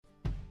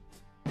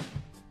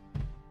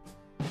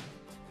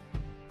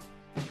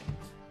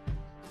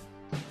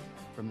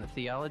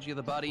Theology of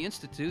the Body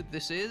Institute.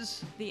 This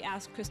is the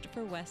Ask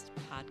Christopher West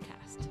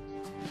podcast.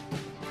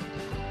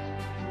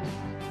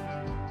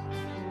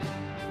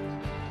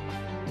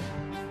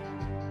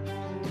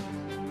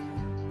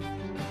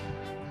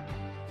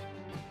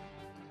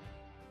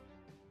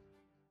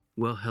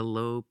 Well,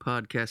 hello,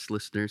 podcast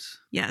listeners.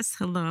 Yes,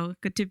 hello.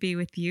 Good to be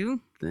with you.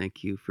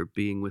 Thank you for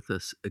being with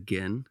us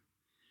again.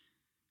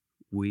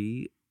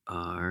 We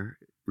are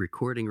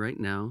recording right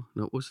now.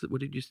 No,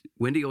 what did you?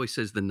 Wendy always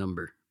says the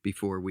number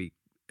before we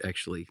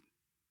actually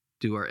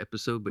do our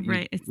episode, but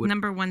right, it's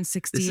number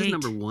 168. This is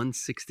number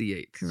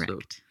 168. Correct. So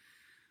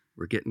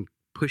we're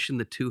pushing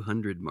the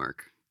 200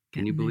 mark.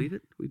 Can you believe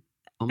it? We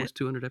almost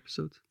 200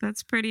 episodes.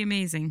 That's pretty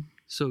amazing.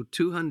 So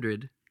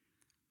 200.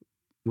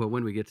 Well,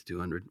 when we get to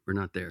 200, we're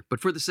not there. But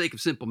for the sake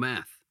of simple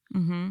math,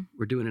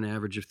 we're doing an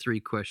average of 3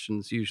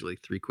 questions, usually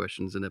 3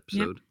 questions an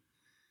episode. Yep.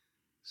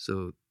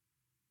 So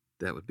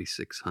that would be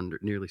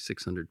 600, nearly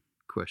 600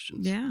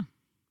 questions. Yeah.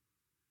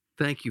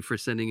 Thank you for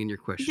sending in your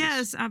questions.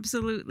 Yes,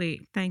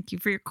 absolutely. Thank you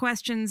for your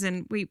questions.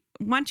 And we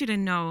want you to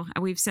know,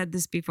 we've said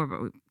this before,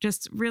 but we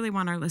just really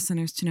want our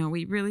listeners to know,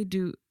 we really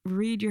do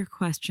read your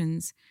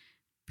questions,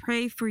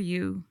 pray for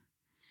you,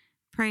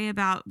 pray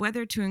about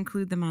whether to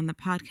include them on the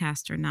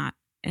podcast or not.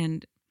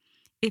 And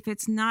if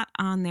it's not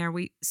on there,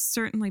 we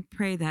certainly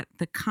pray that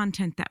the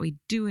content that we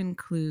do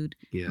include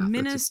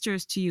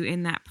ministers to you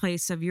in that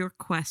place of your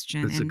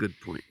question. That's a good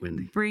point,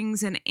 Wendy.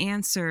 Brings an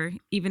answer,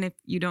 even if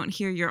you don't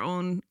hear your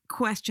own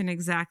question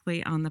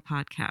exactly on the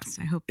podcast.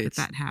 I hope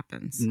that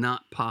happens.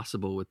 Not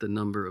possible with the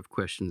number of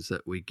questions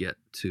that we get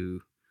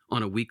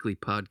on a weekly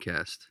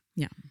podcast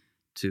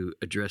to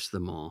address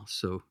them all.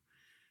 So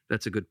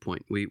that's a good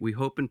point. We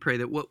hope and pray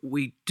that what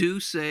we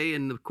do say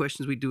and the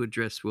questions we do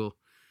address will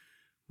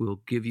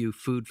give you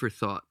food for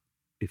thought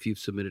if you've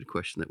submitted a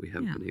question that we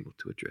haven't been able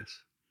to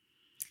address.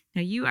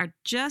 Now, you are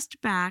just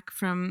back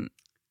from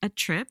a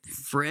trip.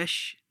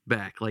 Fresh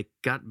back,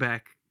 got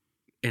back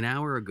an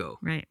hour ago.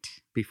 Right.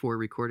 Before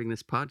recording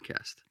this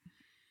podcast.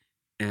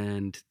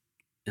 And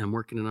I'm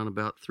working on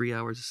about 3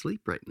 hours of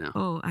sleep right now.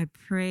 Oh, I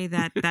pray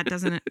that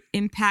doesn't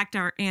impact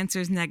our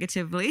answers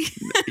negatively.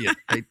 Yeah,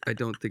 I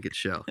don't think it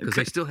shall. Because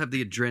I still have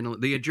the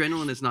adrenaline. The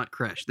adrenaline is not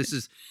crashed. This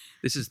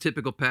is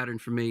typical pattern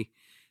for me.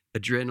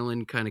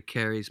 Adrenaline kind of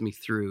carries me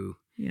through.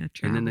 Yeah,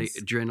 and then the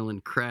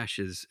adrenaline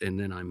crashes, and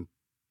then I'm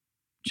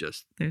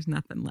just... There's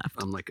nothing left.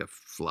 I'm like a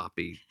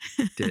floppy,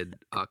 dead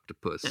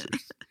octopus. I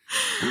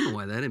don't know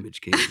why that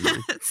image came to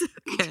mind. That's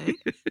okay.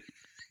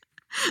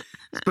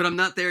 But I'm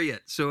not there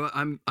yet, so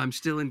I'm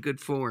still in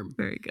good form.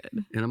 Very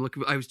good. And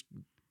I was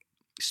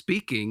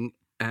speaking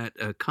at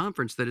a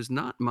conference that is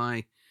not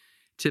my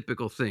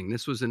typical thing.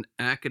 This was an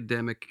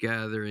academic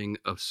gathering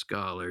of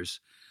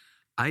scholars.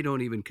 I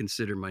don't even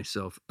consider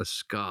myself a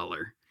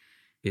scholar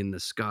in the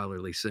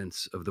scholarly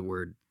sense of the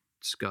word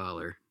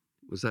scholar.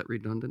 Was that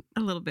redundant? A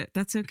little bit.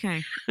 That's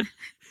okay.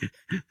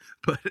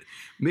 But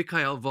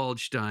Mikhail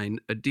Waldstein,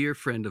 a dear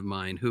friend of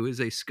mine who is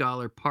a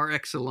scholar par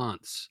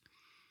excellence,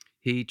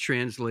 he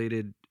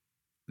translated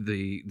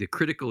the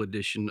critical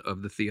edition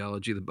of the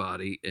Theology of the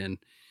Body, and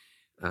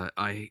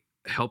I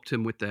helped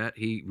him with that.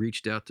 He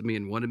reached out to me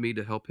and wanted me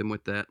to help him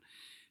with that.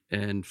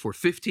 And for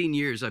 15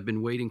 years, I've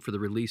been waiting for the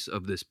release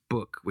of this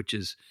book, which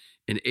is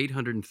an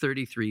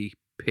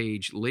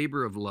 833-page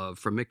labor of love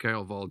from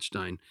Mikhail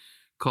Waldstein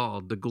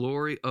called The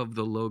Glory of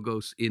the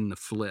Logos in the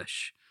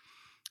Flesh.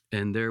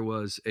 And there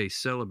was a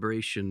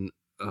celebration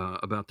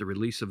about the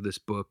release of this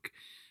book,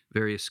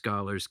 various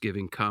scholars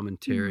giving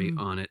commentary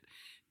on it.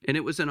 And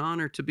it was an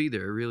honor to be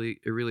there. It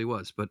really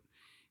was. But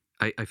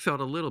I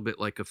felt a little bit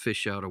like a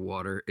fish out of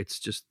water. It's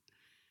just,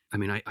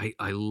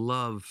 I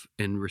love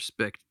and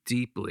respect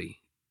deeply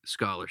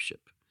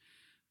scholarship.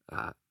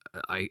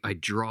 I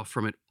draw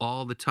from it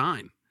all the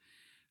time.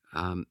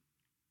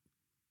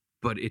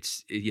 But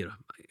it's,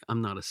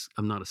 I'm not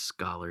a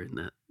scholar in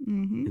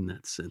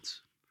that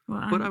sense.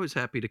 Well, but I was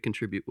happy to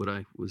contribute what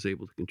I was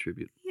able to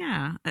contribute.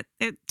 Yeah.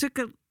 It took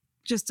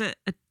just a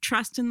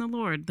trust in the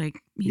Lord.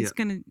 Like he's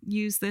going to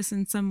use this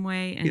in some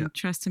way and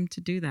trust him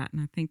to do that.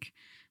 And I think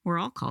we're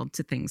all called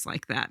to things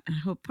like that. I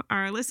hope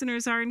our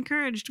listeners are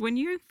encouraged when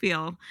you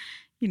feel,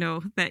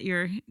 that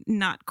you're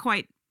not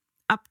quite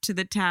up to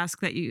the task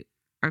that you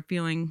are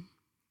feeling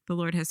the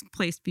Lord has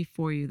placed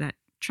before you, that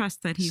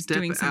trust that he's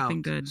doing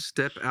something good.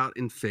 Step out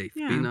in faith.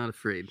 Yeah. Be not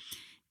afraid.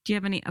 Do you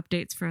have any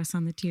updates for us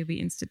on the TOB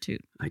Institute?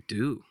 I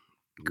do.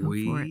 Go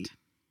for it.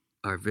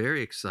 Are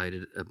very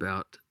excited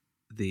about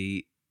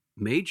the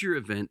major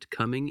event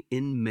coming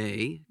in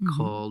May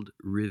called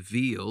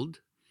Revealed.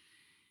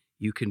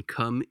 You can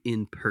come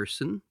in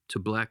person to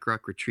Black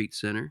Rock Retreat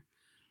Center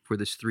for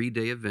this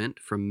 3-day event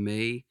from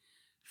May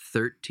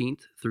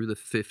 13th through the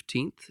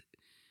 15th.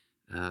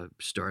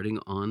 Starting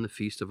on the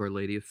Feast of Our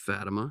Lady of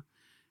Fatima.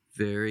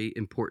 Very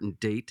important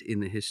date in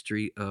the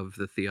history of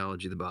the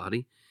Theology of the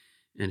Body.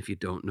 And if you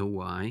don't know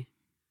why,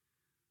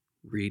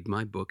 read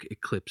my book,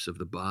 Eclipse of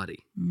the Body.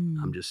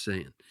 I'm just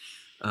saying.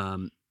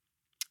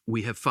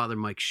 We have Father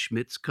Mike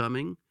Schmitz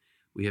coming.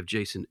 We have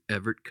Jason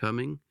Everett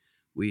coming.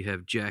 We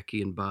have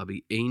Jackie and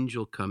Bobby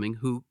Angel coming,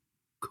 who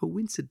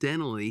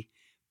coincidentally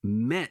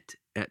met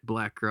at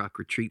Black Rock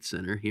Retreat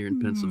Center here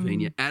in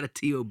Pennsylvania at a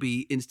TOB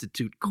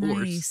Institute course.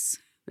 Nice.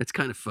 That's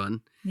kind of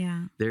fun.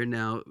 Yeah. They're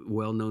now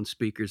well-known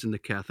speakers in the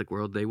Catholic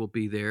world. They will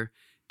be there.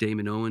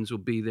 Damon Owens will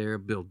be there.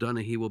 Bill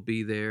Dunahee will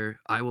be there.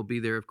 I will be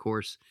there, of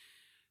course.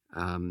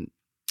 I'm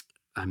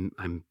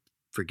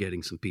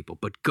forgetting some people,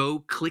 but go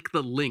click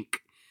the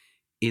link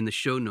in the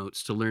show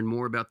notes to learn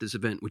more about this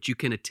event, which you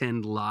can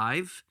attend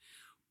live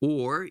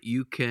or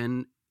you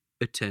can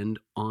attend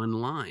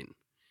online.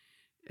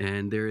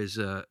 And there is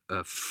a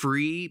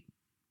free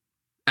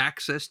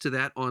access to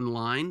that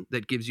online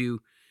that gives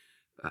you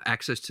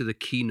access to the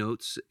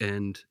keynotes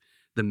and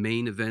the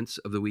main events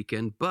of the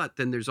weekend. But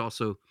then there's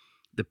also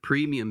the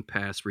premium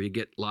pass where you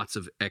get lots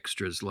of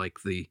extras like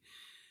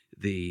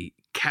the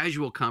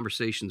casual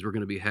conversations we're going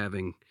to be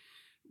having,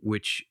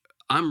 which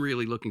I'm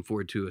really looking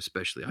forward to,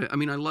 especially. I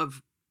mean, I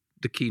love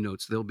the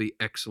keynotes. They'll be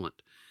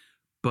excellent.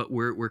 But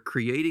we're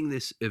creating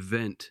this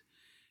event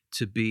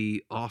to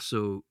be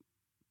also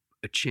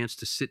a chance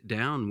to sit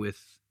down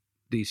with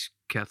these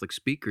Catholic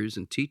speakers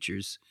and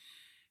teachers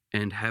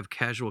and have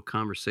casual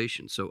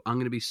conversations. So I'm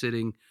going to be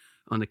sitting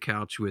on the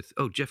couch with,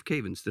 Jeff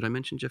Cavins. Did I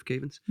mention Jeff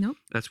Cavins? Nope.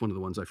 That's one of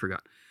the ones I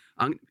forgot.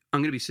 I'm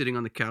going to be sitting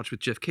on the couch with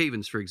Jeff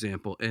Cavins, for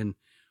example, and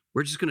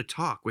we're just going to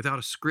talk without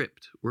a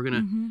script. We're going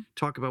to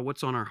talk about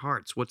what's on our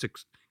hearts, what's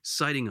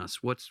exciting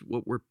us, what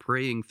we're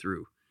praying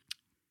through.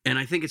 And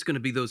I think it's going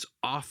to be those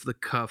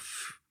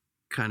off-the-cuff,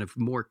 kind of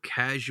more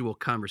casual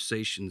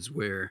conversations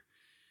where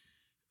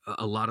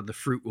a lot of the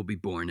fruit will be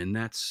born, and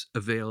that's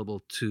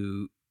available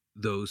to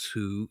those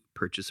who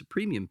purchase a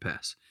premium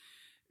pass.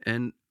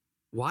 And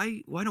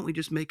why don't we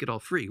just make it all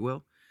free?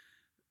 Well,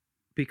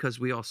 because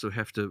we also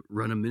have to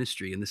run a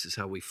ministry, and this is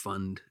how we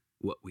fund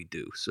what we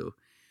do. So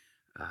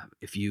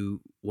if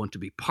you want to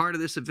be part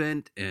of this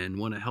event and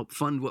want to help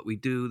fund what we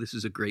do, this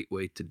is a great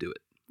way to do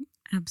it.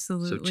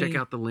 Absolutely. So check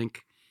out the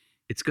link.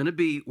 It's going to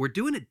be, we're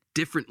doing it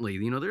differently.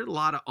 You know, there are a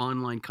lot of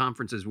online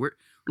conferences. We're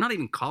not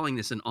even calling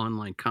this an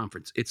online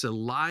conference. It's a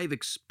live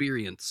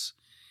experience.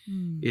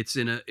 It's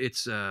an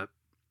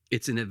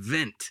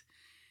event.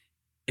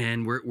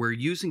 And we're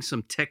using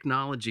some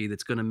technology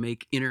that's going to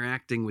make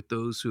interacting with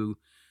those who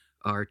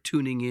are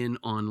tuning in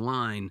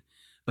online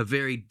a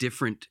very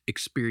different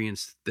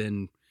experience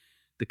than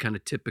the kind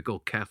of typical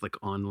Catholic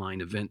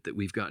online event that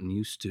we've gotten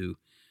used to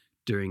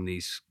during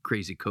these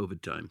crazy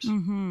COVID times.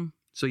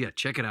 So yeah,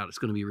 check it out. It's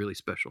going to be really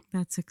special.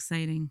 That's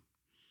exciting.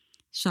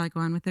 Shall I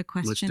go on with a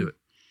question? Let's do it.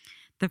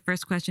 The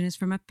first question is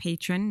from a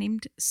patron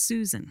named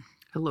Susan.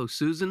 Hello,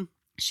 Susan.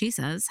 She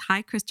says,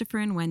 "Hi, Christopher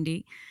and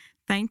Wendy.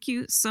 Thank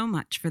you so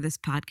much for this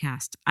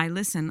podcast. I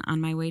listen on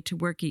my way to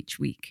work each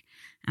week,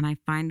 and I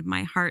find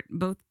my heart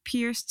both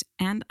pierced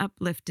and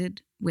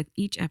uplifted with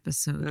each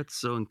episode. That's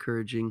so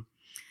encouraging.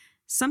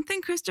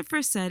 Something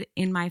Christopher said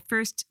in my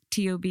first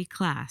TOB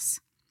class,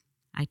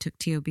 I took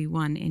TOB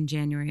 1 in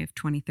January of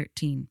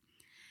 2013,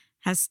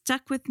 has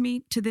stuck with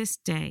me to this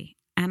day,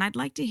 and I'd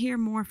like to hear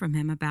more from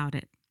him about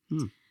it.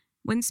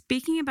 When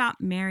speaking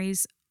about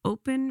Mary's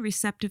open,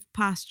 receptive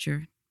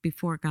posture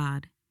before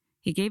God,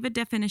 he gave a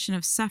definition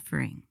of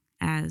suffering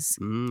as,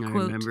 I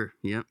quote, remember.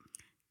 Yep.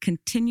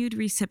 continued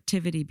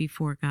receptivity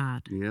before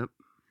God. Yep.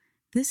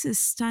 This is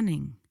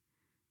stunning.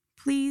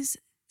 Please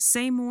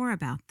say more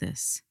about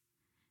this.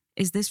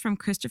 Is this from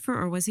Christopher,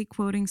 or was he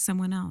quoting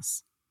someone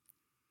else?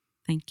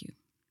 Thank you."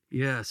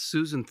 Yeah,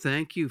 Susan,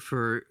 thank you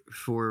for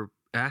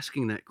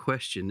asking that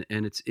question.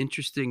 And it's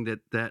interesting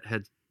that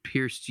had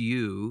pierced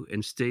you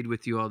and stayed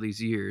with you all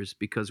these years,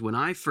 because when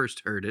I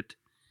first heard it,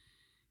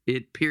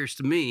 it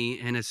pierced me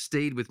and has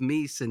stayed with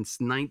me since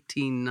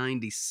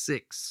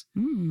 1996,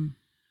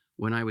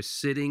 when I was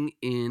sitting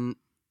in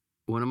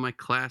one of my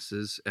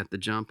classes at the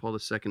John Paul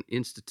II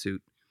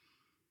Institute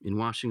in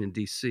Washington,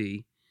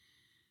 D.C.,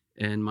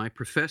 and my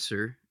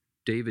professor,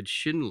 David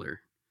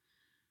Schindler,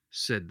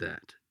 said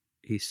that.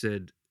 He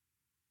said,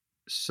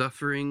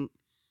 suffering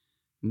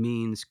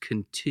means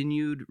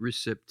continued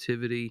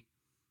receptivity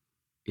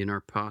in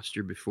our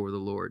posture before the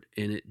Lord.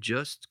 And it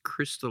just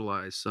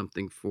crystallized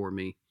something for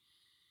me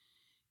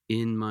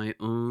in my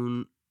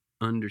own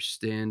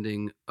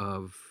understanding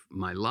of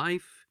my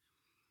life,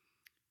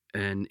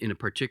 and in a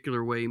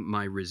particular way,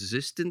 my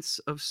resistance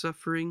of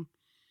suffering.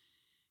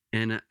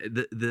 And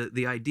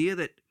the idea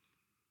that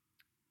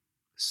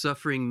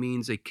suffering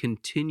means a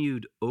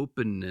continued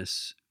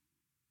openness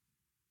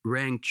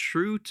rang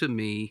true to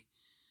me,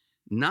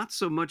 not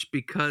so much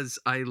because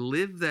I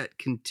live that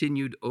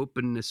continued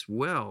openness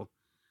well,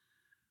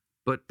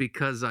 but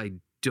because I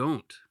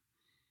don't.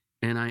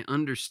 And I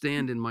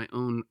understand in my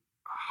own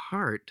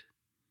heart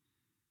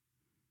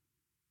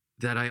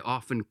that I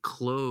often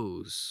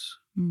close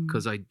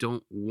because I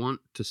don't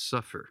want to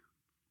suffer.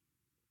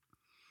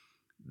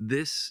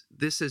 This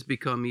has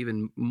become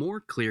even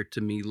more clear to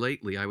me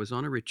lately. I was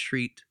on a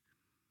retreat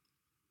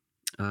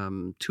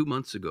 2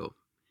 months ago,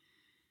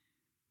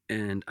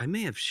 and I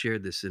may have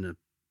shared this in a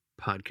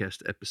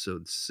podcast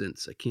episode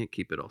since. I can't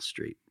keep it all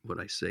straight, what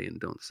I say and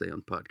don't say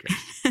on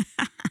podcasts.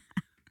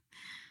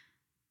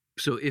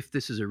 So if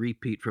this is a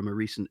repeat from a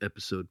recent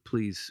episode,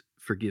 please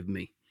forgive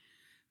me.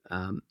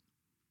 Um,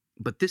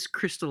 but this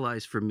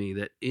crystallized for me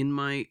that in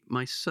my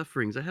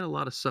sufferings, I had a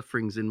lot of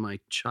sufferings in my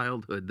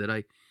childhood that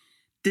I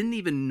didn't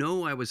even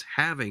know I was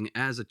having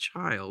as a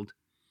child.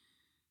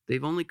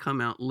 They've only come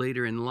out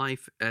later in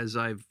life as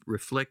I've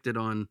reflected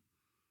on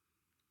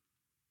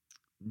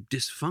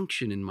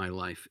dysfunction in my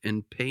life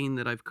and pain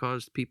that I've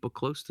caused people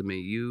close to me.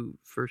 You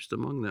first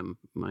among them,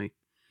 my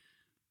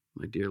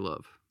dear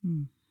love.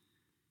 Mm.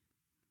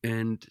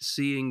 And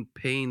seeing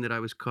pain that I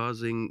was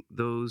causing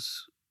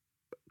those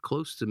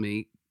close to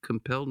me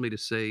compelled me to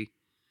say,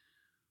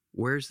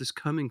 where's this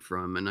coming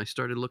from? And I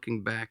started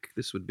looking back.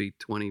 This would be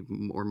 20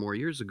 or more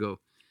years ago.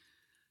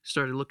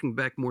 Started looking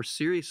back more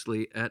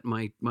seriously at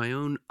my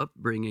own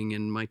upbringing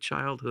and my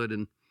childhood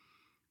and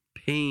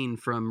pain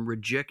from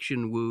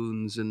rejection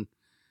wounds. And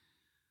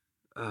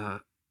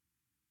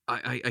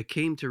I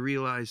came to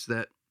realize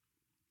that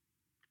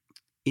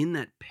in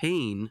that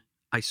pain,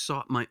 I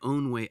sought my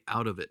own way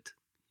out of it.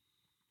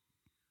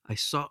 I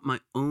sought my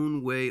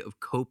own way of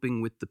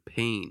coping with the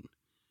pain,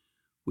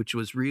 which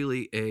was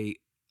really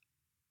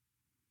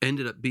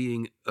ended up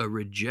being a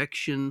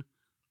rejection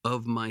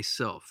of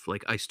myself.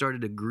 Like I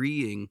started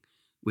agreeing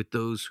with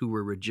those who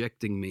were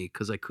rejecting me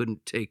because I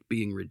couldn't take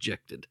being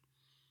rejected.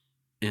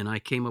 And I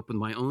came up with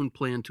my own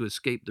plan to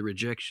escape the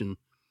rejection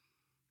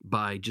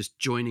by just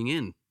joining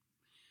in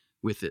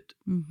with it.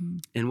 Mm-hmm.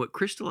 And what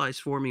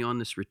crystallized for me on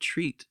this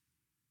retreat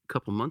a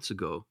couple months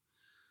ago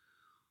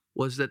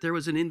was that there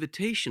was an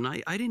invitation.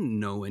 I didn't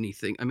know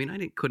anything. I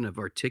mean, couldn't have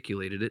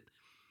articulated it,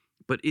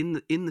 but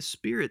in the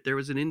spirit, there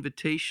was an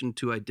invitation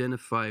to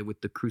identify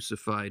with the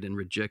crucified and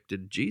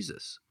rejected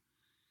Jesus.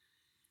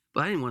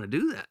 But I didn't want to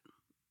do that.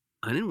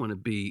 I didn't want to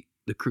be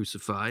the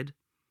crucified.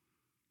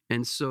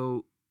 And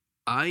so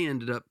I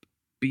ended up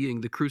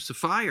being the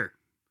crucifier.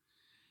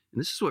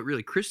 And this is what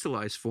really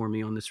crystallized for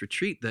me on this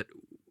retreat, that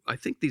I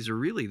think these are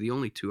really the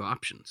only two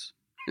options.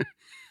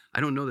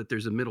 I don't know that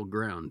there's a middle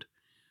ground.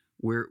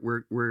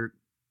 We're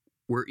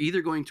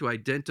either going to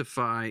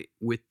identify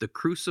with the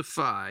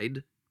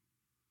crucified,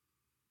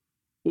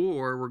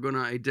 or we're going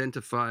to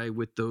identify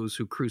with those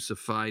who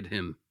crucified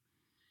him.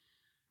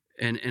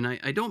 And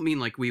I don't mean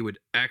like we would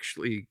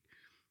actually,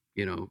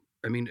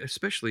 I mean,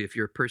 especially if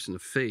you're a person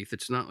of faith,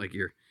 it's not like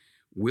you're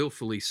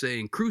willfully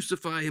saying,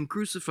 crucify him,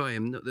 crucify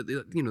him. No,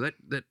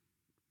 that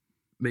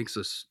makes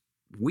us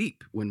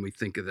weep when we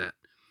think of that.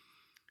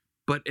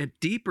 But at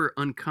deeper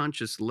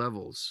unconscious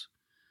levels,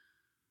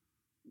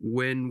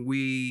 when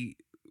we,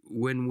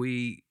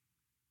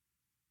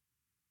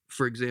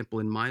 for example,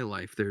 in my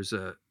life, there's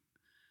a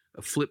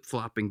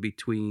flip-flopping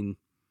between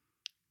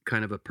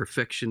kind of a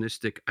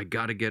perfectionistic, I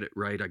got to get it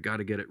right.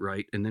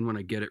 And then when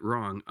I get it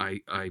wrong,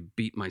 I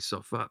beat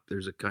myself up.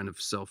 There's a kind of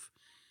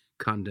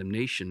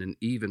self-condemnation and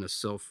even a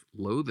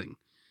self-loathing.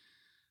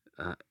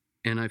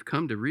 And I've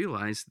come to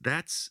realize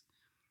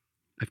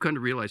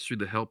through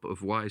the help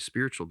of wise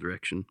spiritual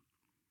direction,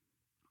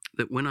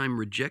 that when I'm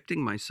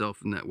rejecting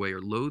myself in that way or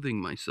loathing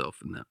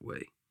myself in that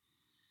way,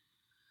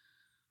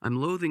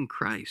 I'm loathing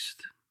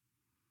Christ.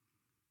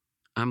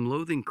 I'm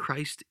loathing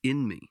Christ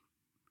in me.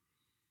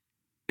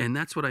 And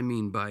that's what I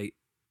mean by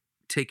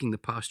taking the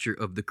posture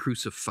of the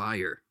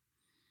crucifier.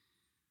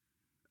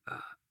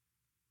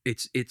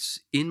 It's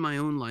in my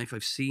own life,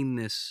 I've seen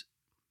this.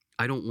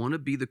 I don't want to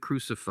be the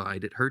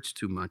crucified. It hurts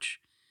too much.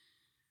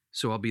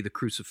 So I'll be the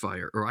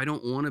crucifier. Or I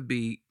don't want to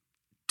be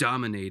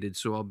dominated,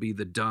 so I'll be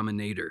the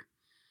dominator.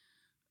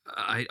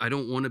 I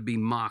don't want to be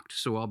mocked,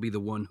 so I'll be the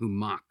one who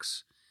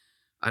mocks.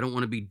 I don't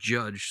want to be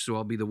judged, so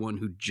I'll be the one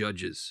who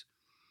judges.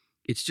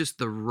 It's just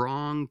the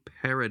wrong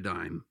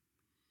paradigm.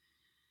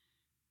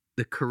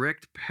 The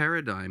correct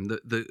paradigm,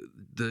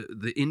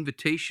 the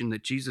invitation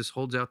that Jesus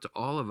holds out to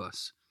all of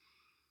us.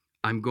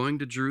 I'm going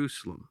to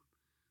Jerusalem.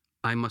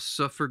 I must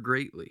suffer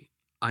greatly.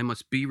 I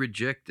must be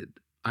rejected.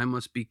 I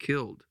must be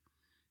killed.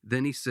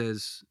 Then he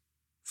says,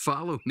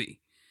 follow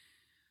me.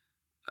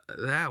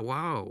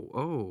 Wow.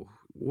 Oh,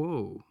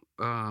 whoa.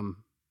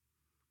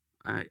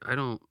 I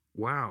don't,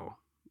 wow.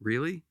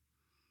 Really?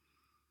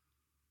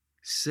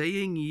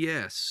 Saying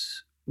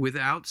yes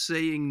without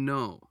saying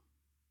no.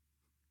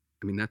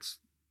 I mean, that's,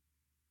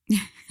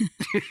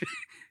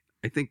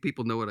 I think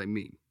people know what I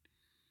mean.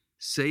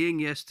 Saying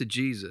yes to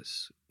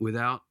Jesus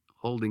without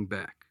holding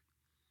back.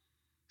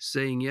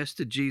 Saying yes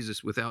to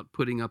Jesus without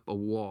putting up a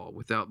wall,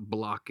 without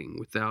blocking,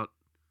 without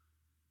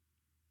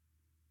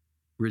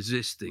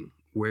resisting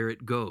where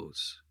it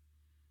goes,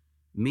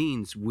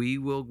 means we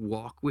will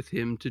walk with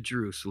him to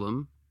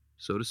Jerusalem,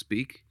 so to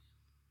speak.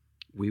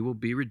 We will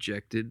be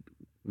rejected.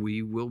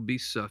 We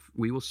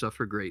will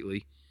suffer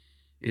greatly.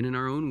 And in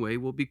our own way,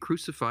 we'll be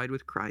crucified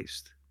with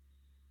Christ.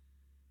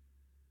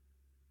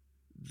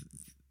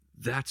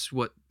 That's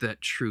what that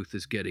truth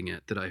is getting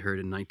at that I heard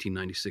in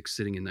 1996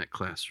 sitting in that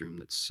classroom,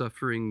 that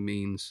suffering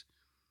means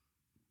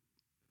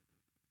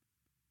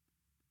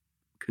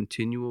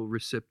continual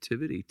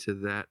receptivity to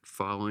that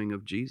following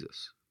of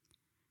Jesus.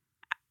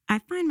 I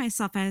find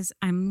myself, as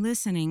I'm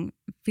listening,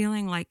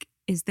 feeling like,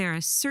 is there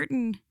a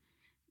certain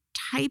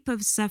type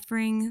of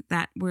suffering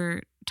that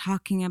we're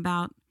talking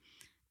about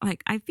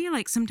like, I feel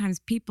like sometimes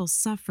people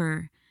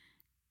suffer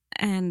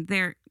and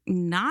they're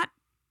not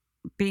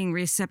being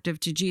receptive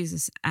to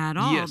Jesus at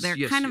all. Yes, They're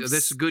yes, kind of,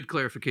 that's a good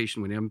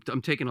clarification, Winnie.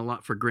 I'm taking a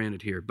lot for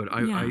granted here, but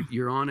yeah.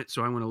 you're on it,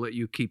 so I want to let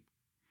you keep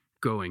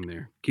going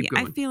there. Yeah, Keep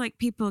I going. feel like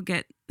people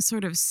get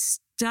sort of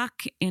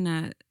stuck in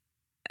a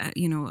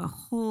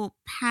whole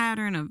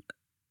pattern of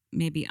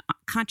maybe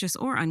conscious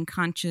or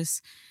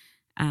unconscious,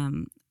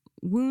 um,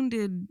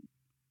 wounded,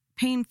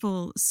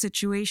 painful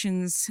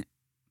situations.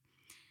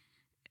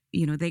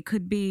 They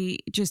could be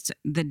just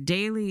the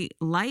daily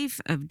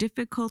life of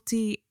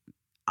difficulty.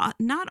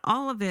 Not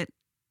all of it,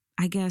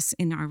 I guess,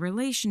 in our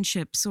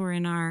relationships or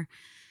in our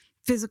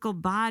physical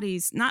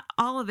bodies. Not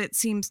all of it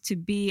seems to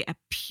be a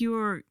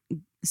pure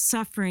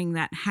suffering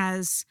that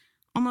has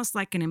almost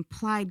like an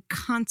implied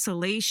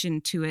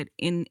consolation to it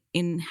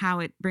in how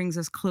it brings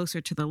us closer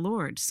to the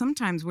Lord.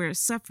 Sometimes we're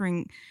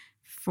suffering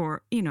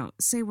for,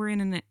 say we're in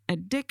an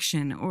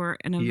addiction or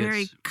in a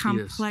very Yes, yes.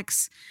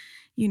 complex,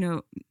 you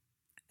know,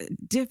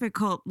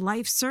 difficult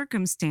life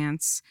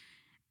circumstance.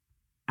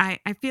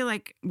 I feel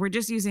like we're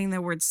just using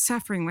the word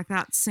suffering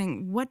without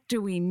saying, what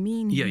do we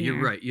mean Yeah, you're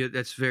here? right. Yeah,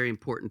 that's very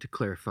important to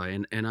clarify.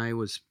 And I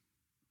was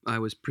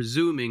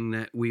presuming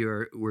that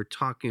we're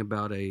talking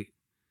about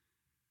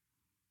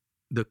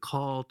the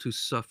call to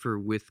suffer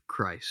with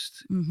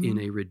Christ in Mm-hmm.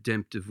 a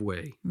redemptive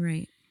way.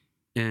 Right.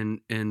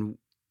 And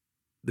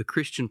the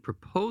Christian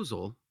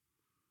proposal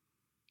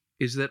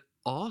is that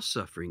all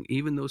suffering,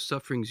 even those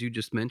sufferings you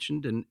just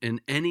mentioned,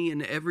 and any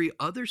and every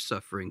other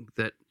suffering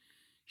that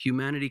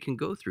humanity can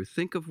go through.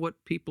 Think of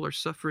what people are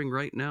suffering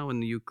right now in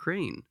the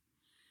Ukraine.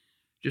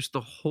 Just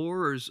the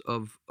horrors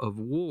of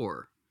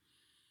war,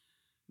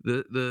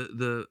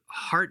 the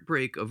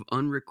heartbreak of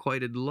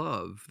unrequited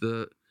love,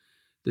 the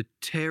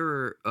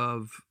terror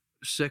of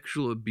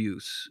sexual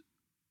abuse,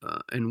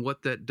 and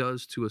what that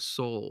does to a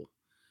soul.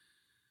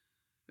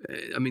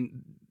 I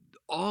mean,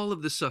 all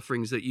of the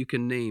sufferings that you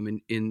can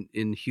name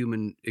in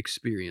human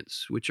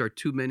experience, which are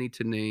too many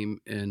to name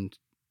and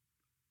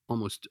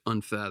almost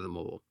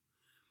unfathomable.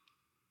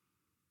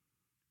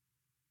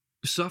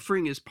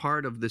 Suffering is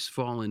part of this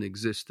fallen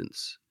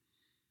existence.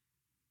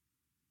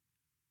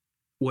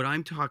 What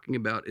I'm talking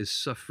about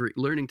is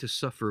learning to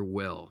suffer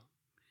well.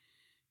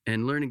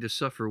 And learning to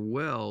suffer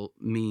well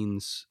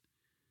means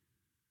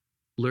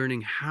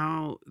learning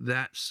how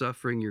that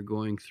suffering you're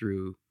going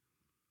through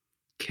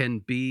can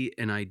be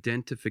an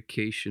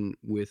identification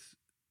with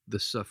the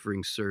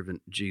suffering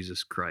servant,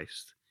 Jesus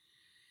Christ,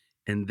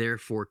 and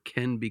therefore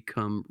can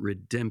become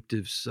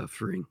redemptive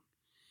suffering,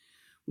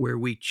 where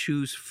we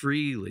choose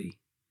freely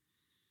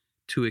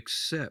to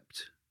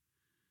accept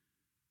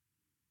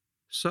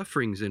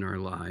sufferings in our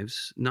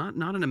lives, not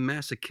in a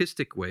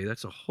masochistic way.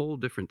 That's a whole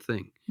different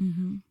thing.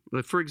 Mm-hmm.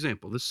 But for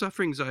example, the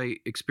sufferings I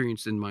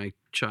experienced in my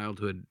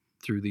childhood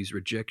through these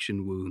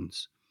rejection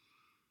wounds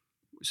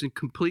was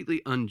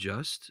completely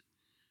unjust,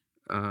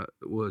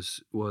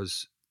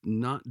 was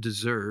not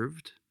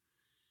deserved,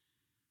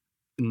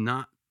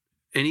 not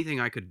anything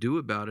I could do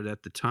about it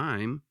at the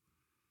time.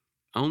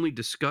 I only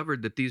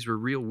discovered that these were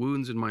real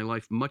wounds in my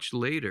life much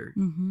later.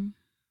 Mm-hmm.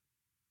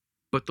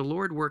 But the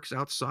Lord works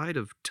outside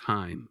of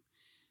time.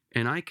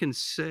 And I can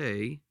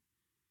say,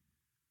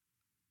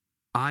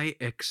 I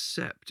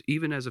accept,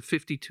 even as a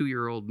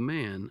 52-year-old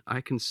man,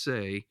 I can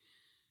say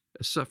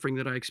a suffering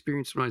that I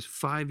experienced when I was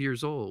 5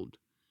 years old,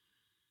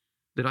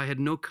 that I had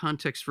no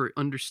context for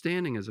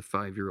understanding as a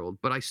 5-year-old,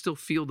 but I still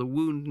feel the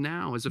wound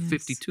now as a Yes.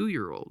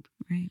 52-year-old.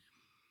 Right.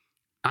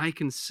 I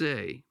can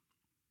say,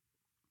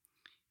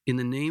 in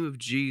the name of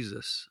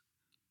Jesus,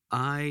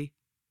 I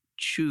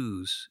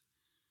choose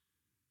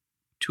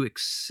to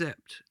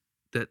accept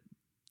that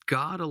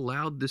God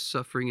allowed this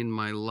suffering in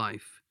my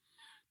life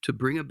to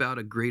bring about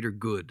a greater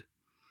good.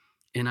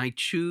 And I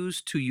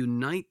choose to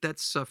unite that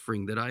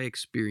suffering that I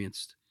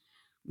experienced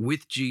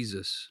with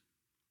Jesus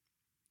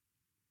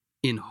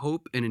in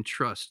hope and in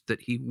trust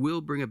that he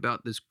will bring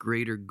about this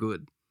greater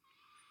good.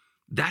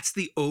 That's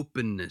the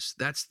openness.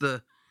 That's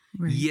the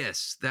Right.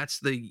 yes. That's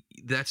the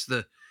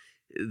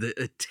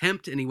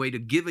attempt anyway to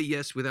give a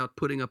yes without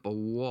putting up a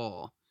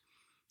wall.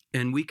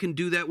 And we can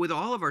do that with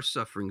all of our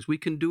sufferings. We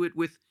can do it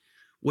with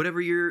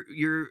whatever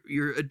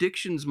your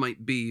addictions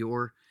might be,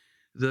 or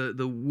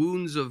the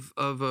wounds of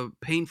a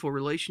painful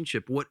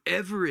relationship,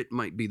 whatever it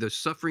might be, the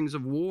sufferings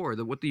of war,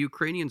 what the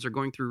Ukrainians are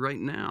going through right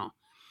now,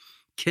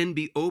 can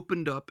be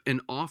opened up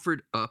and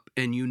offered up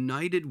and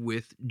united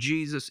with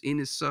Jesus in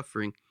his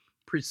suffering,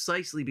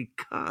 precisely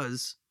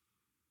because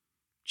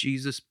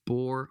Jesus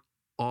bore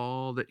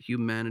all that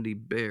humanity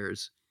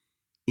bears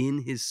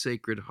in his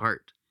sacred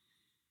heart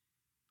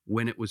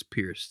when it was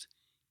pierced,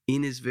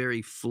 in his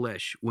very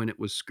flesh when it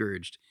was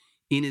scourged,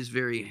 in his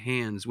very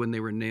hands when they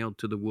were nailed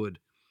to the wood.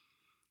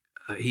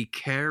 He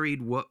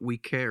carried what we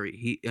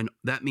carry. And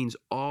that means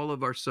all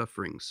of our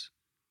sufferings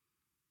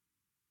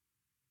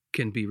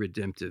can be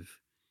redemptive.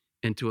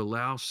 And to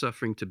allow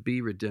suffering to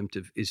be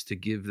redemptive is to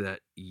give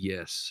that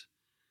yes.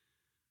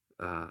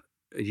 Do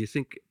you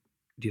think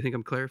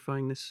I'm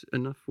clarifying this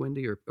enough,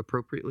 Wendy, or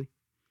appropriately?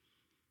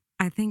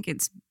 I think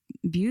it's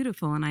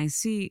beautiful, and I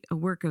see a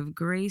work of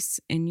grace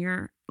in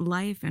your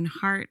life and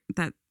heart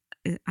that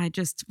I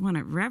just want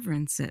to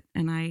reverence it,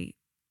 and I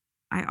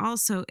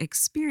also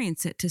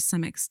experience it to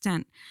some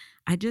extent.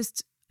 I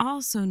just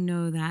also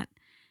know that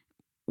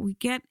we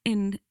get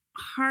in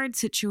hard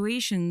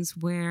situations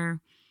where,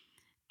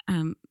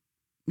 um,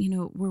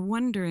 we're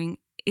wondering,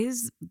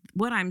 is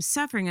what I'm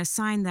suffering a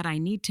sign that I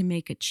need to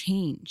make a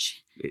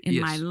change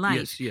in my Yes, life?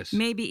 yes, yes,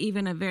 Maybe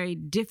even a very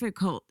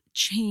difficult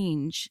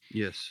change.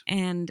 yes.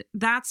 And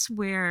that's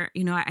where,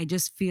 I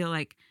just feel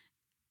like,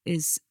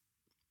 is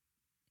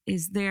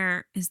is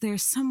there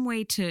some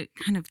way to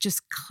kind of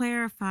just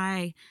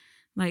clarify,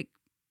 like,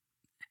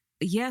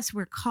 yes,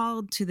 we're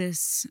called to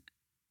this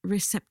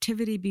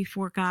receptivity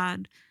before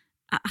God.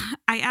 Uh,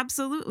 I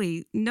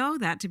absolutely know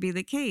that to be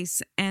the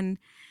case, and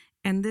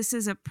this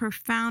is a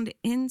profound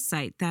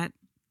insight that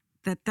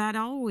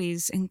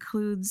always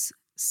includes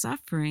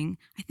suffering.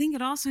 I think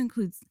it also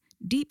includes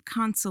deep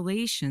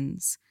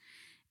consolations.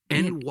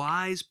 It, And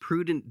wise,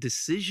 prudent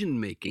decision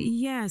making.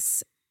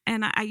 yes,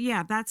 and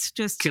yeah, that's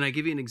just Can I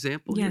give you an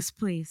example here? yes,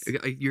 please.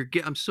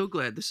 I'm so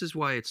glad. This is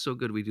why it's so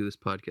good we do this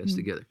podcast Mm,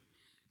 together,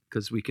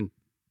 because we can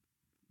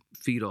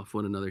feed off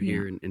one another yeah.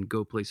 here and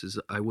go places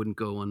I wouldn't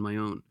go on my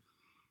own,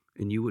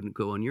 and you wouldn't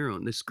go on your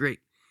own. This is great.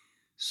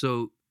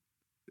 So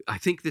I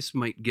think this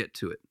might get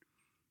to it.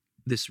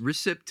 This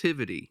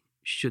receptivity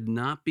should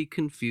not be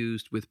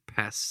confused with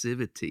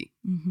passivity,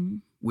 Mm-hmm.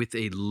 with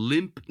a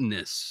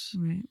limpness,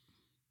 Right.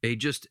 a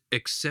just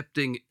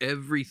accepting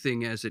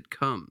everything as it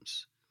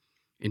comes.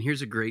 And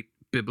here's a great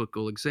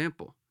biblical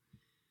example.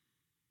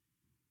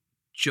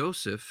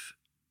 Joseph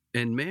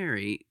and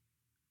Mary,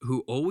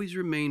 who always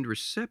remained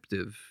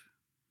receptive,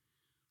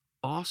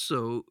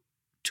 also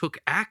took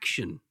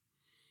action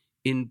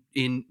in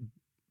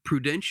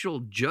prudential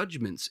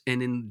judgments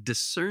and in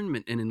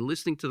discernment and in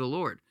listening to the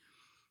Lord.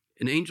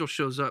 An angel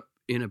shows up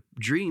in a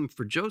dream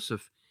for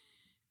Joseph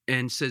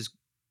and says,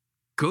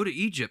 "Go to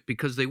Egypt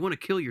because they want to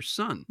kill your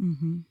son."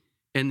 Mm-hmm.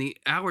 And the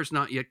hour's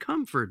not yet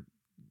come for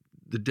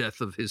the death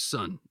of his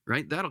son,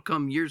 right? That'll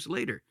come years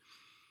later.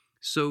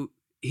 So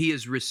he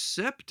is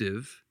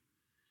receptive,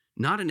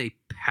 not in a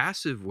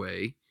passive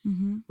way.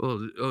 Mm-hmm.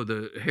 Oh,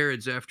 the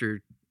Herod's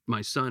after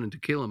my son, and to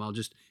kill him, I'll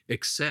just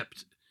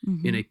accept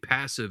Mm-hmm. in a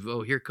passive,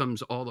 oh, here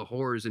comes all the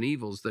horrors and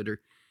evils that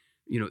are,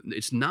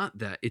 it's not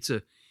that. It's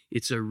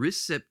a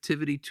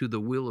receptivity to the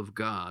will of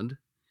God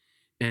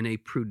and a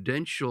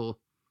prudential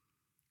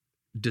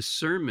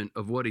discernment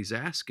of what he's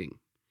asking.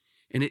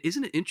 And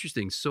isn't it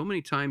interesting, so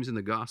many times in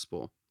the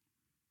gospel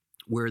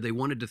where they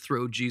wanted to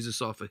throw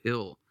Jesus off a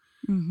hill,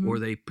 Mm-hmm. or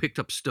they picked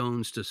up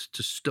stones to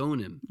stone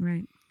him,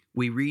 Right.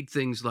 we read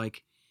things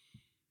like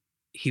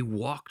he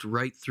walked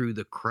right through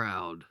the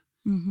crowd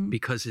Mm-hmm.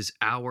 because his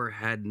hour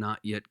had not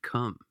yet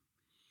come.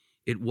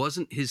 It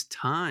wasn't his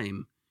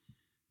time.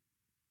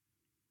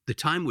 The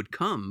time would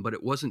come, but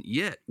it wasn't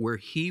yet, where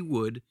he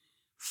would,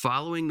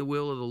 following the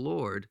will of the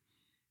Lord,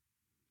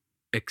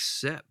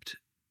 accept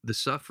the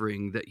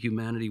suffering that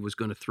humanity was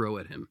going to throw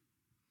at him.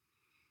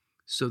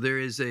 So there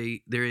is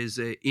a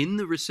in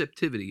the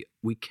receptivity,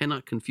 we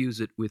cannot confuse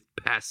it with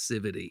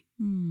passivity.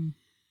 Mm.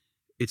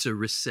 It's a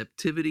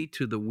receptivity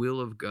to the will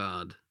of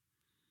God,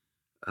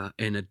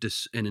 and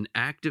an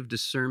active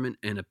discernment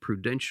and a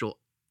prudential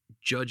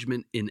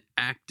judgment in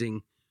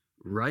acting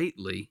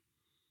rightly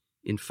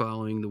in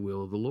following the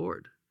will of the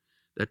Lord.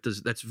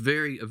 That's a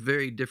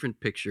very different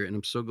picture, and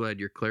I'm so glad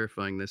you're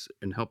clarifying this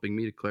and helping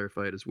me to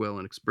clarify it as well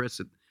and express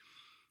it.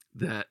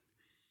 That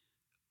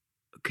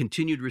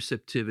continued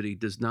receptivity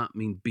does not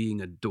mean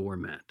being a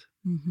doormat.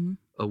 Mm-hmm.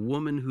 A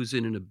woman who's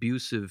in an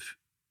abusive,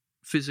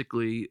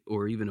 physically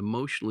or even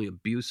emotionally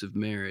abusive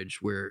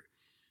marriage, where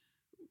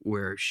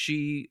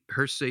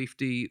her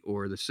safety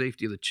or the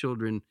safety of the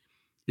children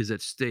is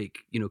at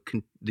stake,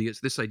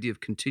 this idea of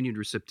continued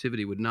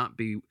receptivity would not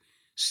be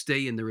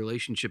stay in the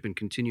relationship and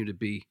continue to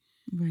be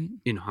Right.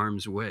 in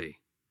harm's way,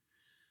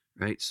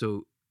 right?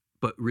 So,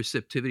 but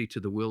receptivity to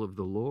the will of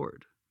the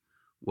Lord.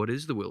 What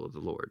is the will of the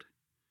Lord?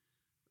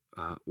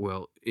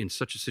 Well, in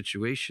such a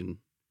situation,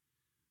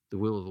 the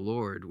will of the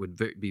Lord would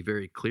be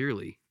very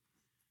clearly,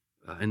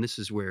 and this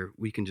is where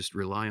we can just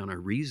rely on our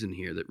reason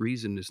here, that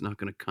reason is not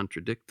going to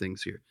contradict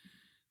things here.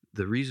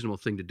 The reasonable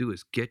thing to do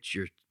is get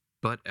your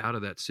butt out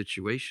of that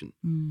situation.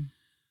 Mm.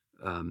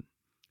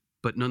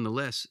 But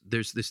nonetheless,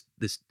 there's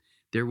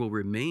there will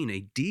remain a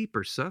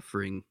deeper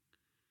suffering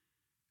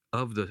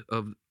of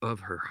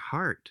her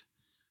heart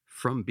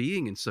from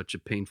being in such a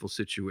painful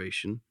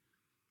situation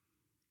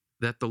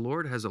that the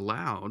Lord has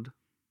allowed,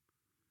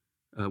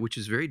 which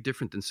is very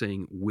different than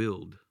saying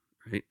willed,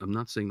 right? I'm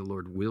not saying the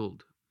Lord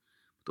willed,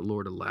 but the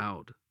Lord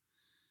allowed.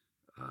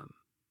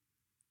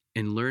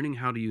 And learning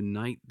how to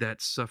unite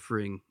that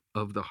suffering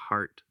of the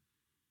heart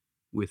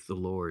with the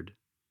Lord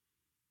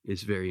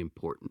is very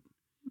important.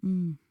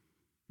 Mm.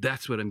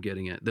 That's what I'm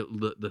getting at.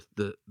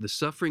 The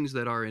sufferings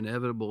that are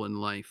inevitable in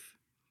life,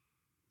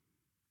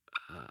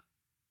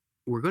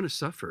 we're going to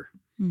suffer.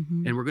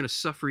 Mm-hmm. And we're going to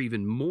suffer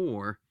even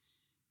more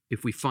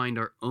if we find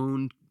our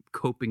own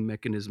coping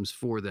mechanisms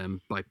for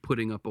them by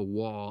putting up a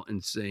wall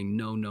and saying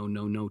no, no,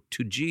 no, no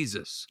to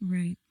Jesus.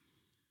 Right.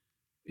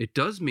 It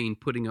does mean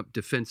putting up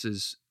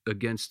defenses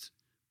against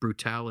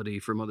brutality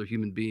from other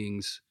human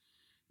beings.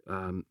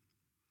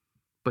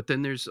 But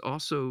then there's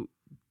also,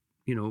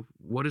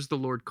 what is the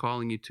Lord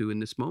calling you to in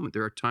this moment?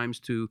 There are times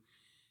to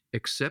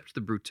accept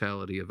the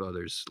brutality of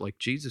others like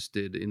Jesus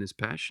did in his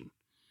passion.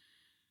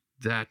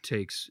 That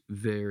takes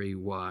very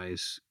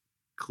wise,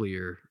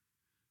 clear,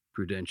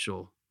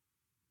 prudential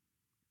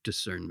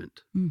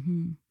discernment.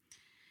 Mm-hmm.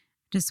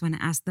 Just want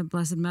to ask the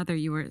Blessed Mother,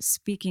 you were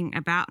speaking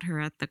about her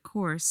at the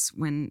course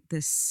when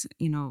this,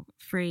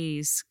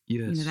 phrase,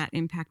 Yes. that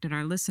impacted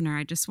our listener.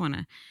 I just want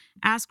to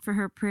ask for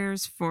her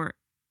prayers for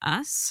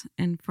us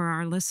and for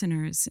our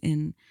listeners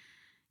in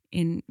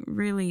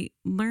really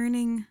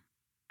learning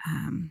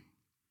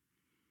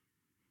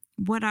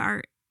what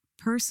our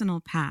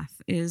personal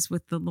path is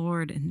with the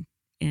Lord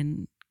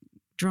and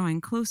drawing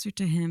closer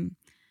to him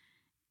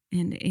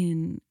and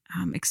in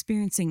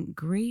experiencing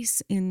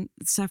grace in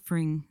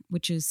suffering,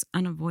 which is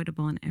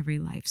unavoidable in every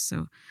life.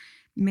 So,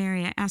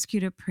 Mary, I ask you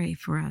to pray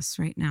for us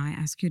right now. I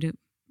ask you to,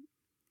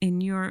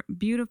 in your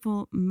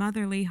beautiful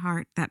motherly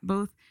heart that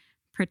both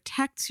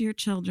protects your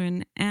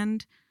children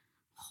and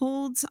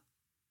holds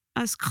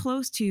us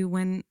close to you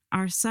when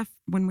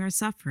we're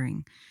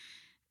suffering.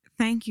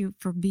 Thank you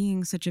for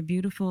being such a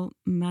beautiful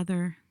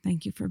mother.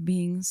 Thank you for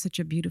being such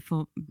a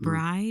beautiful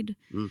bride.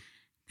 Mm.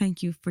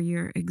 Thank you for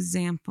your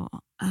example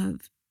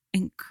of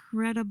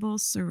incredible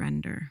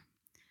surrender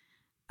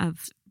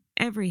of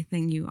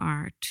everything you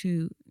are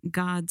to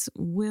God's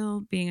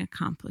will being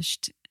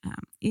accomplished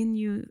in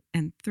you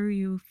and through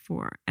you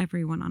for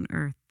everyone on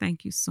earth.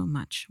 Thank you so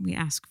much. We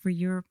ask for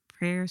your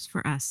prayers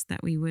for us,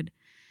 that we would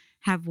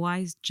have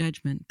wise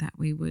judgment, that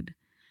we would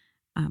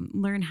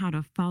learn how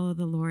to follow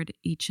the Lord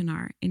each in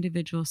our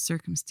individual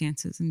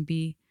circumstances and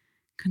be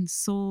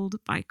consoled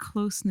by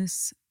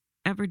closeness,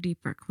 ever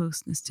deeper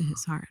closeness to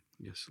his heart.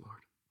 Yes,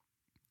 Lord.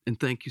 And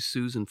thank you,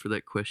 Susan, for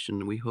that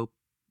question. We hope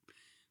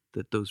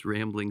that those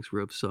ramblings were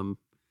of some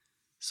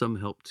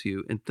help to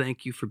you. And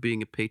thank you for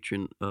being a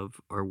patron of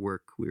our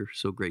work. We're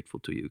so grateful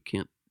to you.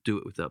 Can't do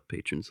it without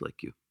patrons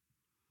like you.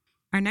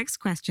 Our next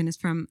question is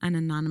from an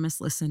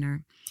anonymous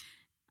listener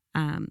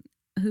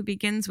who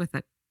begins with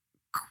a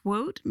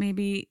quote,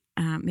 maybe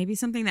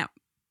something that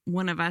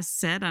one of us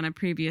said on a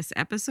previous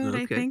episode,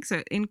 Okay. I think.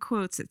 So in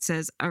quotes, it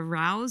says,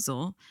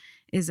 arousal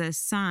is a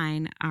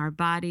sign our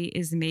body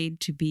is made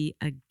to be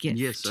a gift.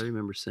 Yes, I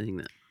remember saying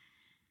that.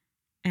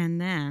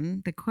 And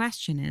then the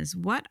question is,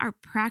 what are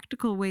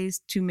practical ways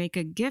to make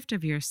a gift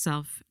of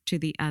yourself to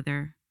the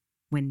other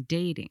when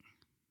dating?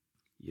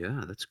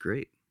 Yeah, that's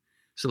great.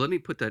 So let me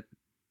put that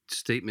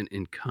statement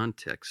in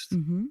context.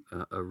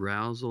 Mm-hmm.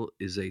 Arousal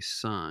is a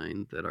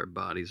sign that our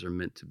bodies are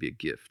meant to be a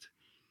gift.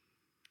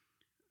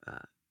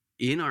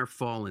 In our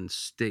fallen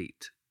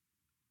state,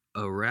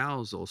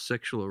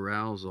 sexual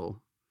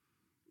arousal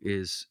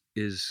is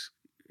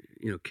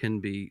can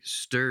be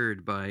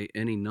stirred by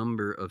any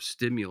number of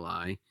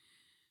stimuli,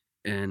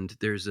 and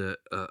there's a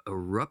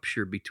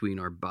rupture between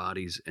our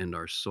bodies and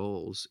our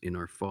souls in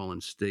our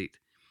fallen state,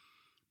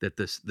 that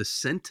the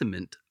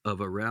sentiment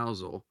of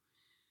arousal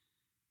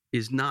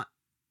is not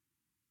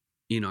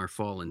in our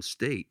fallen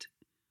state,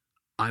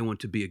 I want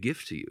to be a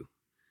gift to you.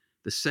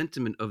 The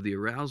sentiment of the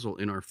arousal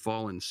in our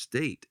fallen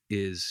state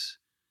is,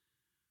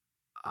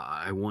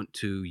 I want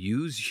to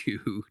use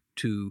you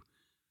to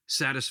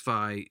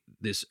satisfy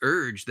this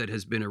urge that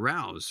has been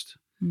aroused.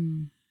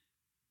 Mm.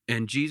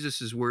 And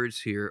Jesus's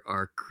words here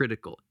are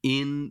critical.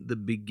 In the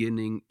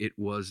beginning, it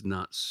was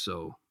not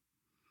so.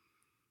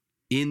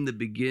 In the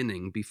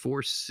beginning,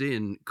 before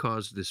sin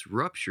caused this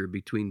rupture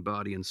between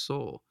body and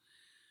soul,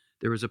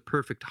 there was a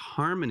perfect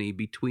harmony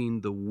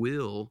between the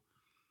will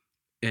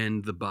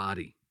and the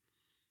body.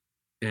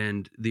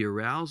 And the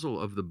arousal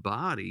of the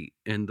body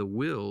and the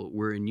will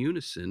were in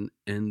unison,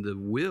 and the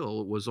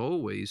will was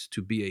always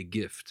to be a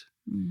gift.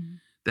 Mm.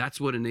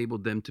 That's what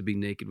enabled them to be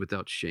naked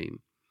without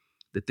shame,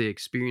 that they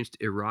experienced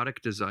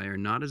erotic desire,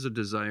 not as a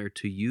desire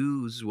to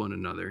use one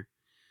another,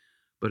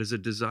 but as a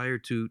desire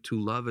to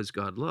love as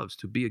God loves,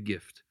 to be a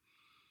gift.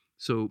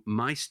 So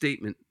my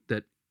statement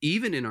that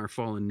even in our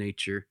fallen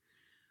nature,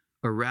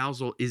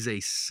 arousal is a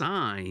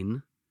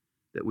sign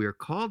that we are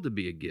called to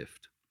be a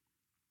gift.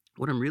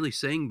 What I'm really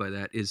saying by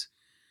that is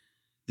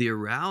the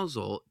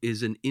arousal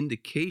is an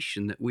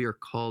indication that we are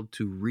called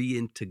to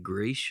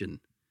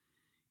reintegration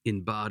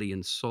in body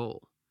and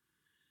soul.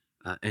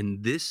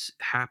 And this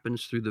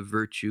happens through the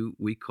virtue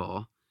we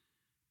call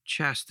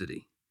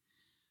chastity.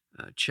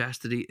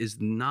 Chastity is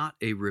not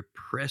a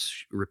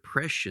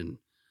repression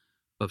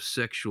of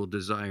sexual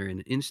desire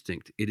and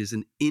instinct. It is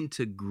an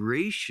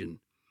integration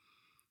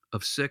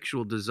of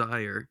sexual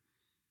desire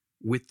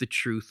with the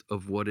truth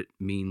of what it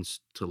means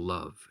to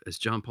love. As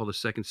John Paul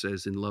II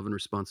says in Love and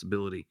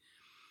Responsibility,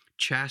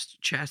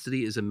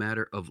 chastity is a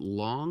matter of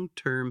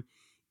long-term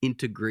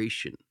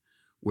integration,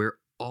 where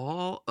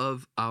all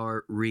of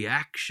our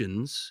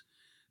reactions,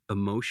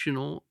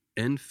 emotional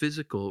and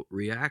physical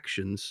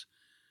reactions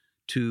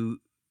to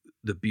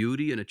the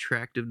beauty and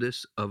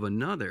attractiveness of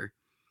another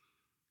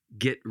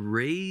get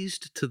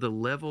raised to the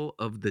level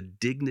of the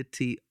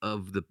dignity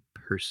of the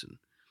person.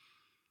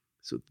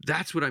 So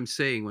that's what I'm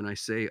saying when I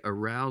say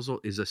arousal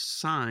is a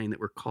sign that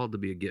we're called to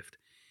be a gift.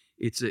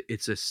 It's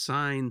a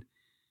sign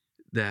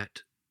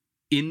that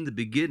in the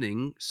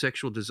beginning,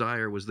 sexual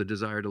desire was the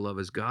desire to love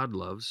as God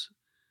loves.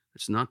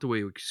 It's not the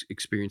way we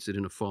experience it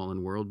in a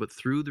fallen world, but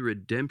through the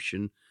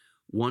redemption,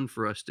 one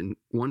for us in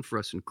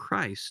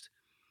Christ,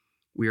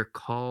 we are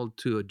called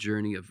to a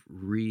journey of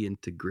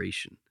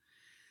reintegration.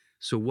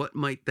 So what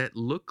might that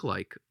look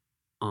like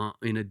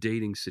in a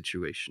dating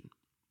situation?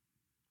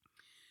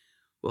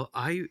 Well,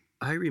 I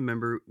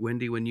remember,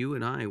 Wendy, when you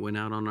and I went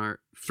out on our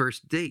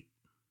first date,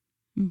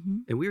 Mm-hmm.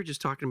 and we were just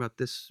talking about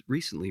this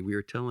recently. We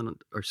were telling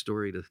our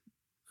story to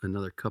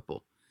another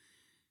couple,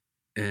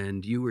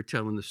 and you were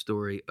telling the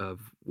story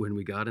of when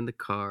we got in the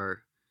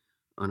car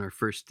on our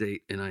first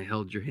date, and I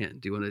held your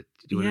hand. Do you want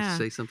to Yeah.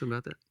 say something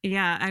about that?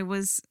 Yeah, I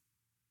was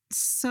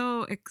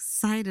so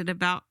excited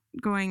about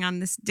going on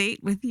this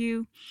date with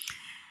you.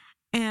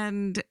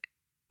 And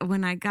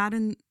when I got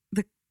in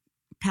the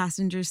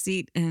passenger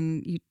seat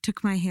and you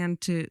took my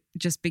hand to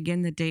just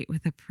begin the date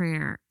with a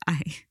prayer,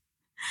 I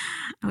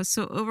was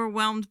so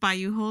overwhelmed by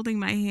you holding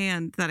my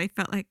hand that I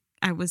felt like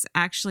I was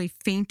actually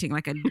fainting,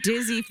 like a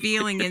dizzy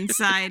feeling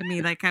inside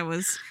me, like I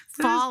was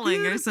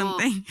falling or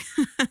something.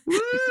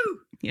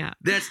 Woo! Yeah.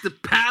 That's the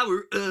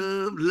power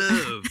of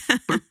love.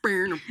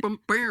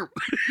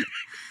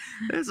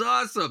 That's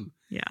awesome.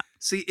 Yeah.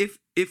 See,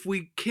 if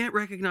we can't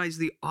recognize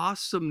the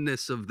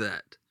awesomeness of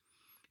that,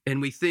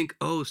 and we think,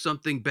 oh,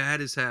 something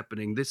bad is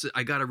happening,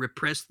 I got to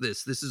repress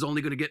this. This is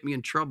only going to get me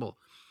in trouble.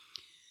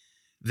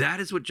 That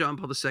is what John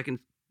Paul II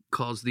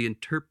calls the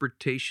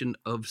interpretation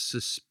of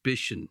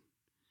suspicion,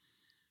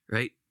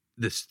 right?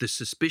 The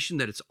suspicion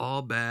that it's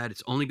all bad.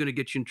 It's only going to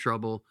get you in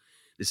trouble.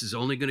 This is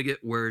only going to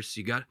get worse.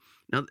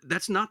 Now,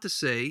 that's not to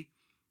say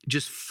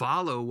just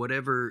follow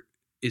whatever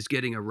is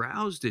getting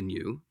aroused in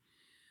you,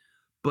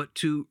 but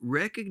to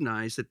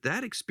recognize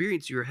that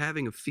experience you're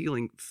having of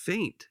feeling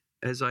faint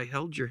as I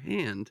held your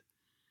hand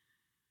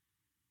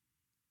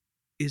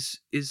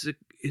is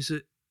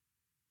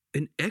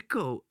an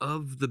echo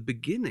of the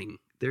beginning.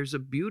 There's a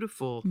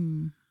beautiful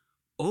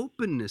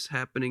openness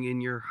happening in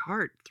your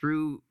heart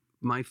through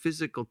my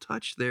physical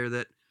touch there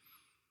that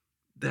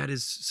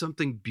is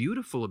something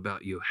beautiful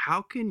about you.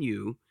 How can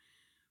you,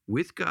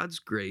 with God's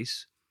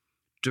grace,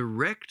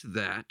 direct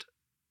that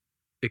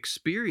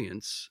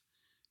experience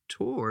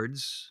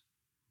towards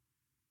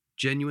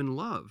genuine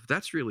love?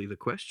 That's really the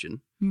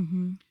question.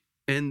 Mm-hmm.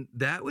 And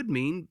that would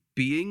mean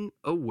being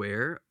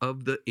aware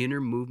of the inner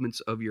movements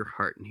of your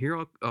heart. And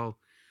here I'll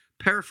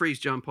paraphrase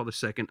John Paul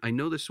II. I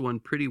know this one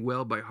pretty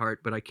well by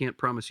heart, but I can't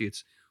promise you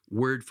it's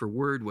word for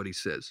word what he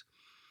says.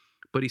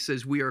 But he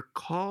says, we are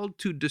called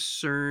to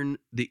discern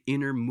the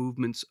inner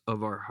movements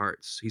of our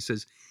hearts. He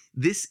says,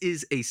 this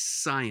is a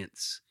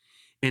science,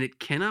 and it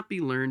cannot be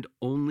learned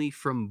only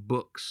from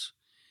books,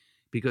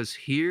 because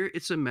here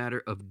it's a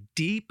matter of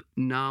deep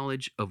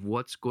knowledge of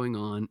what's going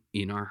on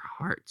in our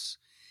hearts.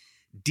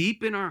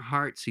 Deep in our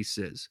hearts, he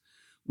says,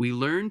 we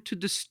learn to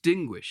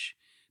distinguish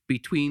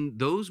between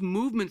those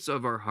movements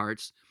of our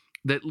hearts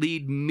that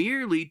lead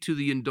merely to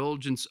the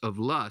indulgence of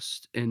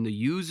lust and the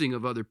using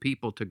of other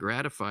people to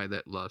gratify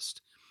that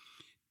lust,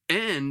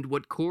 and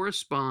what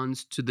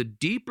corresponds to the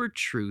deeper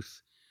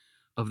truth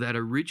of that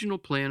original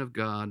plan of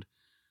God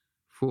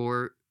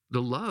for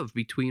the love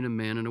between a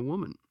man and a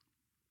woman.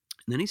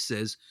 And then he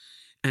says,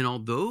 and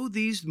although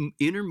these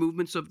inner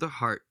movements of the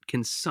heart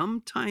can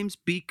sometimes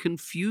be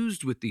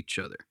confused with each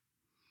other,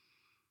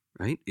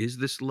 right? Is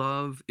this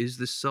love? Is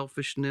this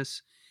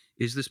selfishness?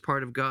 Is this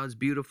part of God's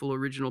beautiful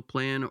original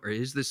plan? Or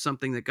is this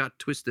something that got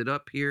twisted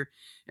up here?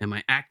 Am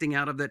I acting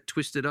out of that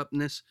twisted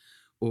upness?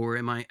 Or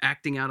am I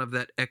acting out of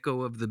that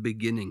echo of the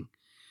beginning?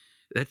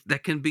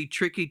 That can be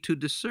tricky to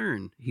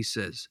discern, he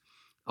says.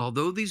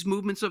 Although these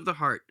movements of the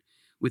heart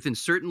within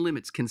certain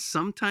limits can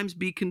sometimes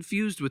be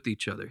confused with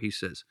each other, he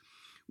says,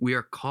 we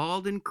are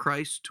called in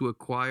Christ to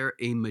acquire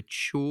a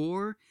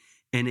mature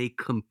and a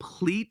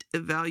complete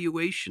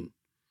evaluation.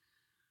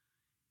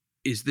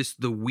 Is this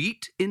the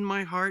wheat in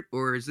my heart,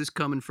 or is this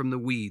coming from the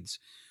weeds?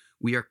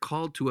 We are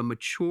called to a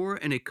mature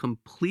and a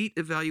complete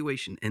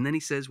evaluation. And then he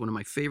says, one of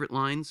my favorite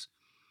lines,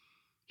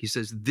 he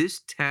says,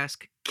 this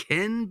task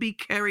can be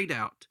carried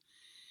out,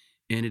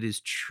 and it is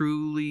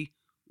truly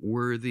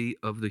worthy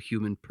of the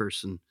human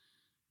person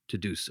to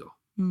do so.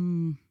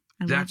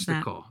 That's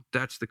the call.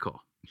 That's the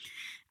call.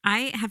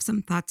 I have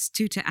some thoughts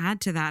too to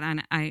add to that,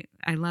 and I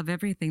love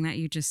everything that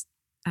you just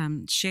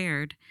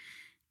shared.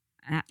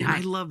 I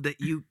love that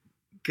you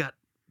got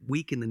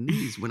weak in the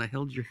knees when I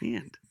held your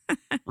hand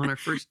on our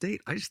first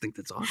date. I just think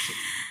that's awesome.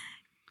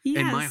 Yes.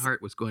 And my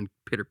heart was going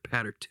pitter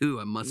patter too,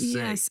 I must say.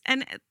 Yes,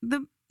 and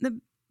the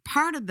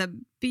part of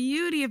the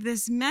beauty of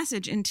this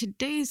message in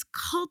today's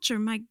culture,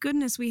 my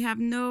goodness, we have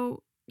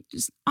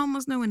just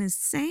almost no one is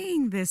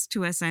saying this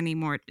to us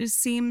anymore. It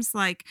just seems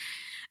like,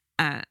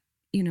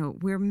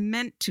 we're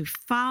meant to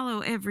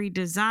follow every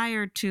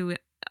desire to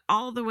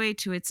all the way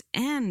to its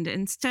end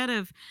instead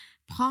of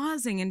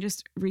pausing and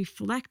just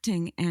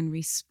reflecting and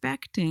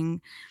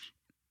respecting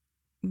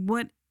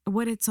what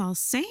it's all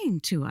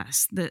saying to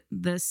us.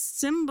 The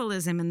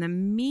symbolism and the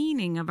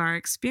meaning of our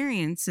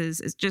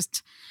experiences is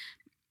just,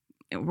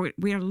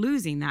 we are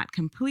losing that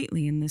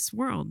completely in this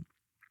world.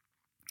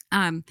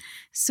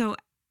 So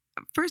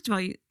first of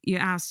all, you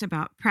asked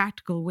about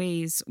practical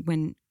ways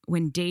when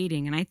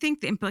dating, and I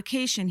think the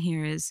implication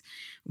here is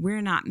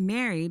we're not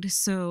married,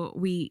 so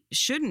we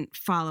shouldn't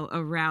follow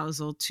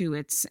arousal to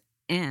its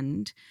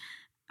end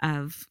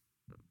of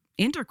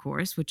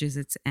intercourse, which is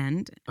its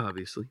end.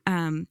 Obviously.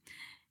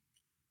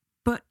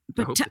 But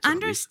I hope to it's obvious.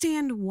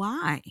 understand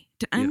why,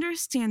 to Yeah.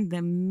 understand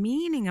the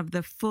meaning of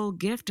the full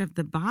gift of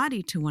the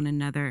body to one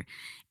another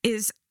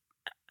is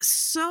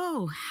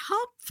so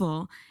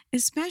helpful,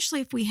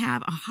 especially if we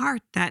have a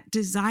heart that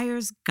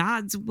desires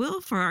God's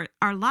will for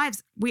our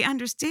lives. We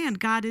understand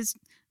God is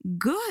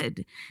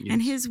good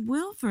and Yes. his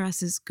will for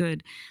us is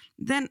good.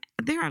 Then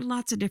there are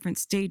lots of different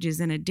stages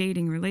in a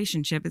dating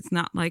relationship. It's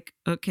not like,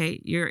 okay,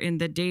 you're in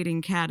the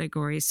dating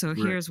category, so Right.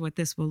 here's what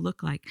this will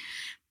look like.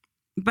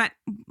 But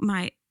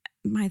my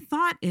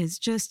thought is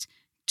just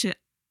to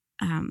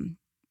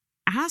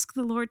ask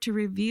the Lord to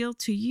reveal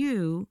to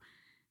you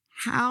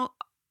how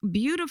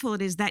beautiful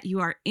it is that you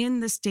are in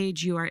the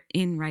stage you are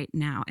in right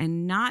now,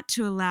 and not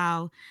to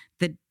allow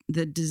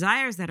the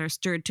desires that are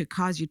stirred to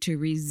cause you to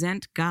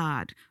resent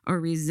God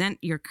or resent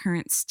your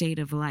current state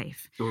of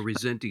life. Or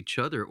resent each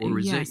other, or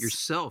resent Yes.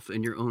 yourself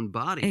and your own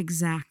body.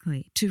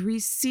 Exactly. To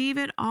receive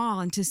it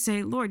all and to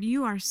say, Lord,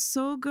 you are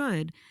so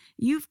good.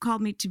 You've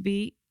called me to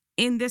be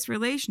in this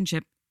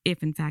relationship,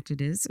 if in fact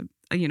it is,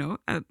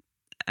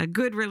 a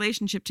good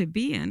relationship to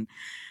be in.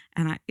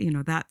 And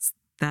that's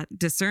that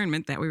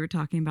discernment that we were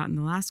talking about in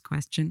the last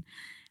question,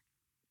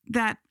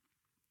 that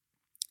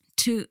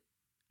to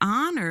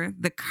honor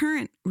the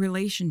current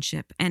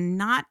relationship and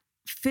not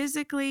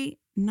physically,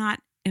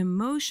 not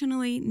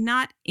emotionally,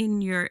 not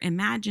in your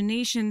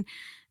imagination,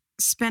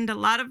 spend a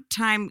lot of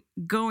time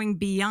going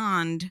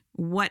beyond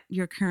what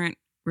your current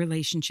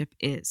relationship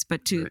is,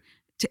 but to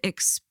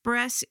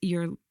express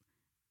your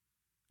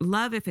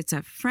love, if it's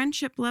a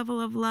friendship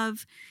level of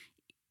love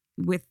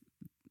with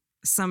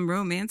some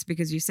romance,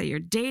 because you say you're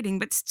dating,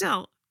 but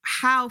still,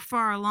 how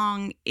far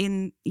along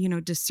in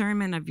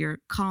discernment of your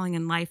calling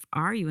in life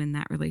are you in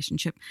that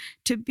relationship?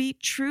 To be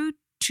true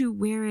to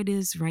where it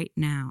is right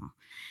now,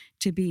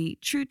 to be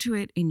true to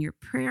it in your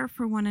prayer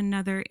for one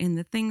another, in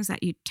the things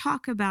that you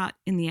talk about,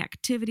 in the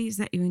activities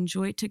that you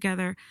enjoy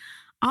together.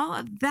 All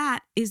of that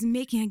is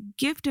making a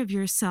gift of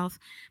yourself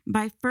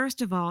by,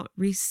 first of all,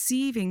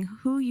 receiving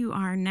who you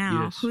are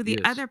now, Yes, who the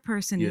yes, other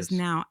person is yes.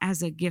 now,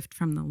 as a gift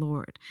from the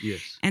Lord.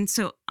 Yes. And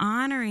so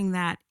honoring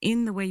that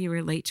in the way you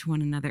relate to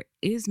one another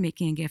is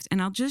making a gift.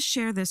 And I'll just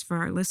share this for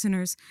our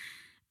listeners,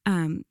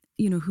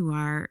 who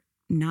are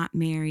not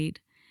married,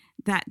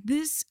 that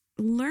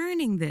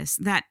learning this,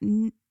 that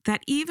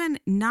even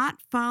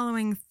not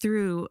following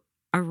through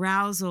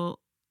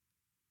arousal,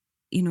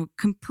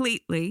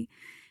 completely,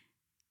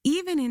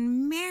 even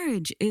in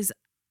marriage, is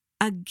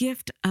a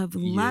gift of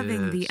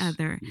loving the Yes,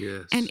 other.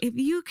 Yes. And if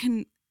you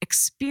can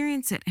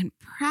experience it and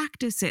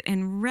practice it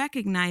and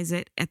recognize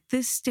it at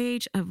this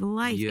stage of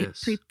life, it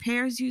Yes.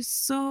 prepares you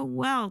so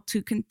well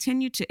to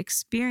continue to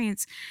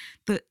experience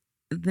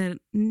the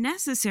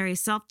necessary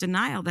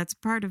self-denial that's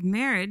part of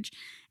marriage,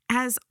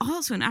 as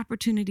also an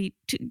opportunity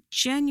to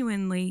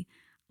genuinely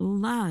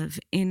love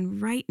in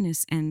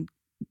rightness and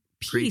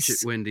Preach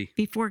peace it, Wendy.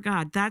 before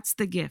God. That's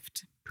the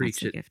gift. Preach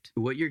That's it. the gift.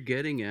 What you're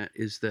getting at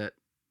is that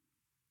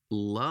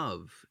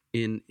love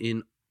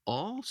in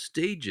all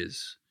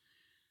stages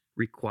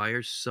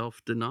requires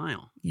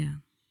self-denial. Yeah.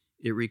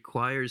 It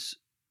requires,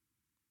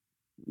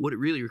 what it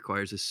really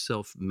requires is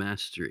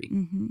self-mastery.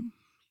 Mm-hmm.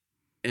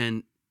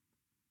 And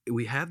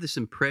we have this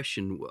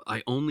impression,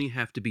 I only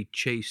have to be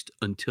chaste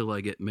until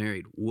I get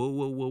married. Whoa,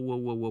 whoa, whoa, whoa,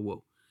 whoa, whoa,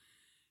 whoa.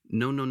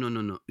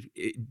 No.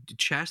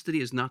 Chastity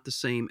is not the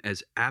same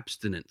as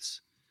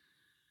abstinence,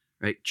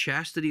 right?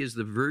 Chastity is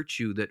the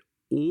virtue that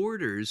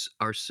orders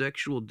our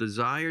sexual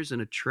desires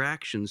and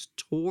attractions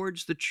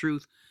towards the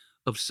truth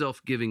of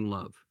self-giving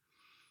love.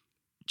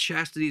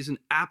 Chastity is an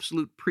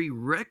absolute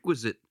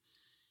prerequisite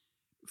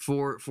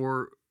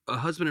for a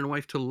husband and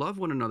wife to love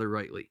one another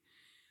rightly,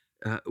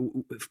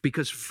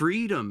 because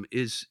freedom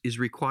is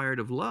required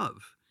of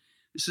love.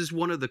 This is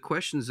one of the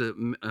questions that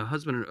a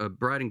husband, a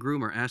bride and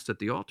groom are asked at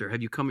the altar.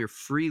 Have you come here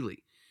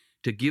freely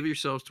to give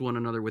yourselves to one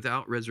another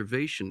without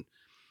reservation?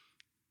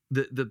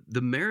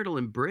 The marital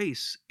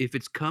embrace, if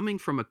it's coming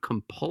from a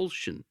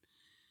compulsion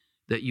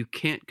that you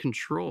can't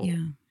control,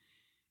 Yeah.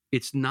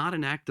 it's not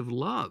an act of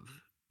love,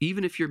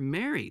 even if you're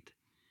married.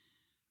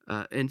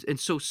 And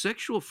so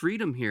sexual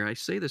freedom here, I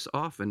say this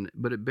often,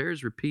 but it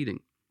bears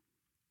repeating.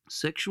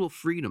 Sexual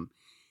freedom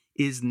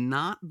is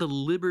not the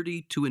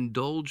liberty to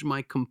indulge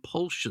my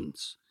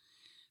compulsions.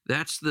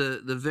 That's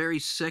the very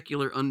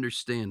secular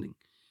understanding.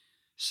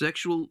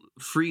 Sexual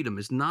freedom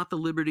is not the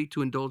liberty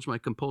to indulge my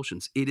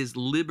compulsions. It is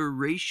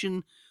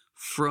liberation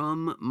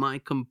from my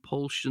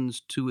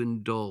compulsions to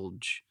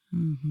indulge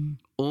Mm-hmm.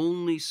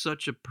 Only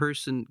such a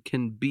person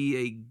can be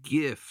a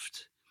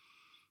gift.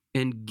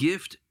 And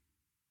gift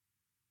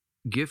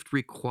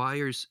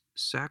requires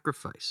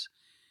sacrifice.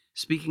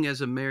 Speaking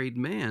as a married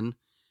man,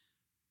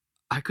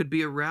 I could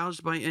be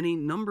aroused by any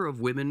number of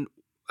women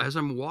as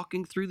I'm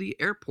walking through the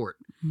airport.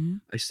 Mm-hmm.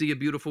 I see a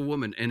beautiful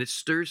woman and it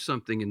stirs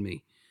something in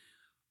me.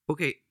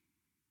 Okay,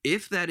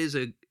 if that is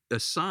a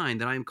sign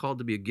that I am called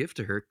to be a gift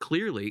to her,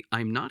 clearly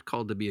I'm not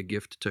called to be a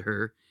gift to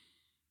her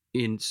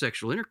in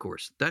sexual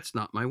intercourse. That's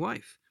not my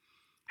wife.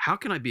 How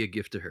can I be a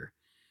gift to her?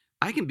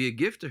 I can be a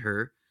gift to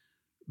her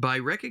by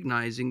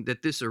recognizing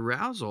that this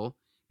arousal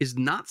is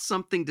not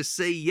something to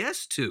say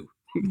yes to.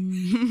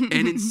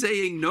 And in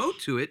saying no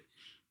to it,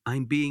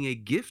 I'm being a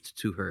gift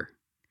to her.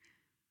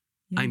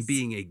 Yes. I'm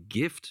being a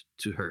gift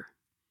to her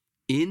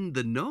in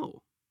the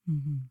no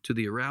to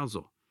the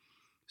arousal.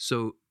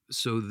 So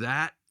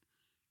that,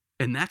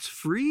 and that's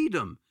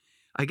freedom.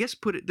 I guess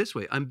put it this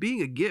way, I'm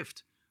being a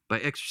gift by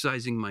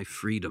exercising my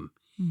freedom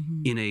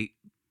in a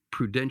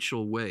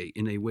prudential way,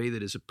 in a way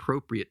that is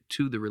appropriate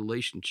to the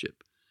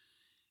relationship.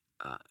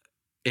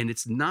 And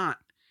it's not,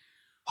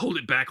 hold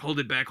it back, hold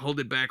it back, hold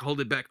it back, hold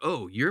it back.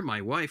 Oh, you're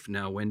my wife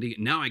now, Wendy.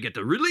 Now I get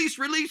to release.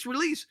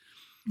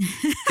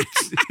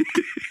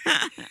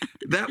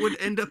 That would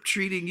end up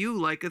treating you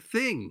like a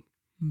thing.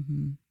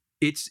 Mm-hmm.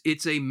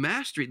 It's a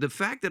mastery. The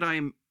fact that I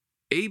am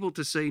able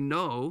to say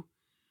no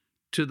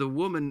to the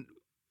woman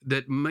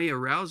that may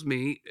arouse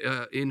me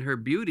in her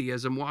beauty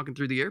as I'm walking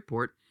through the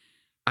airport,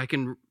 I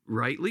can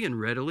rightly and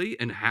readily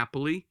and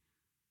happily,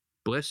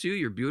 bless you,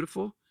 you're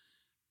beautiful.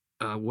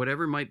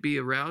 Whatever might be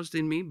aroused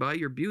in me by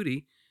your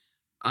beauty,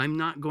 I'm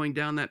not going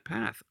down that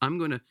path. I'm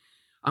going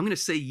to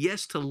say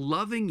yes to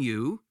loving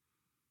you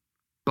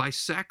by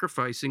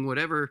sacrificing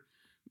whatever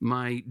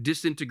my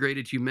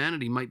disintegrated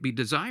humanity might be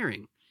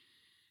desiring.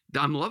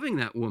 I'm loving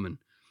that woman.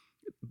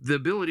 The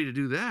ability to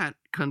do that,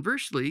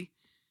 conversely,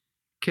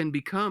 can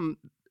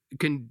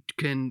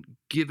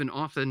give an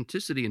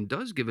authenticity, and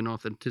does give an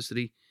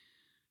authenticity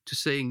to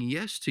saying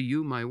yes to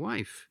you, my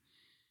wife,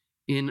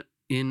 in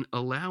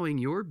allowing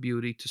your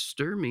beauty to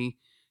stir me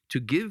to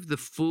give the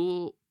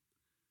full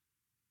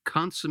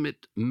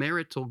consummate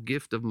marital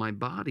gift of my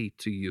body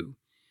to you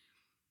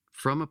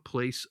from a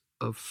place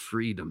of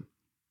freedom.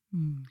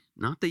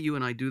 Not that you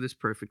and I do this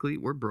perfectly.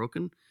 We're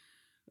broken.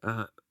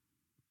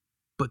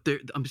 But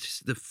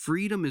the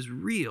freedom is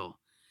real.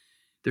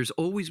 There's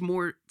always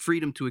more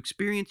freedom to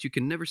experience. You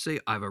can never say,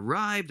 I've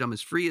arrived, I'm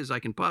as free as I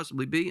can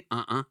possibly be.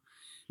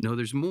 No,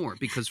 there's more,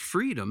 because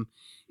freedom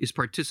is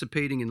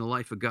participating in the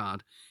life of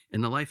God,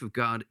 and the life of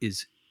God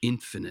is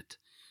infinite.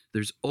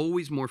 There's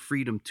always more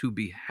freedom to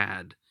be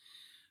had,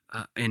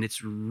 and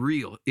it's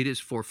real. It is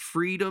for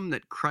freedom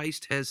that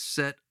Christ has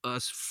set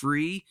us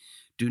free.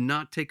 Do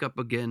not take up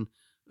again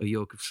a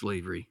yoke of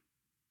slavery.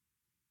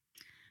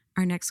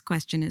 Our next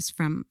question is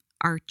from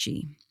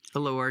Archie.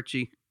 Hello,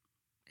 Archie.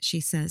 She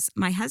says,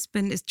 my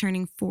husband is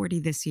turning 40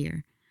 this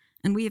year,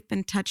 and we have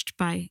been touched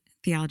by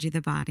theology of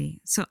the body.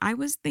 So I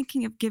was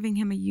thinking of giving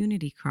him a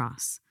unity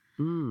cross.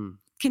 Can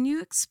you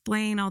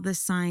explain all the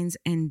signs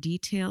and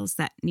details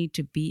that need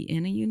to be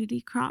in a unity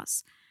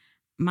cross?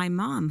 My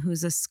mom,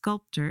 who's a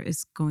sculptor,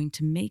 is going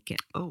to make it.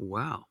 Oh,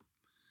 wow.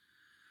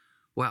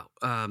 Wow.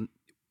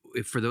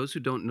 For those who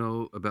don't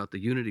know about the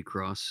unity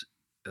cross,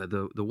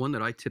 the one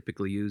that I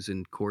typically use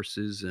in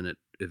courses and at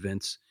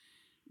events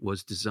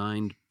was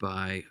designed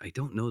by, I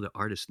don't know the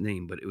artist's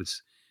name, but it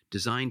was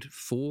designed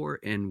for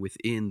and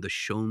within the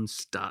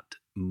Schoenstatt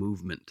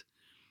movement.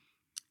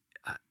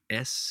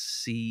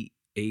 Schoenstatt,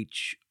 I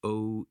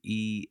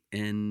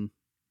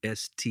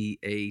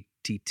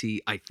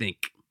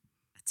think.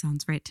 That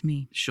sounds right to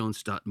me.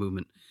 Schoenstatt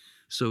movement.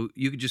 So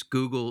you could just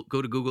go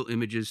to Google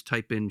Images,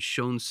 type in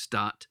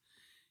Schoenstatt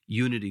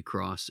Unity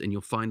Cross, and you'll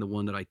find the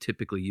one that I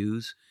typically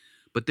use.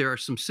 But there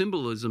is some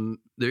symbolism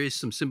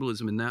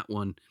in that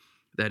one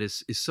that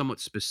is somewhat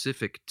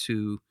specific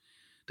to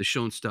the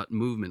Schoenstatt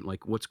movement,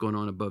 like what's going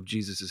on above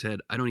Jesus's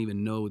head. I don't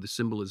even know the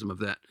symbolism of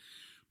that.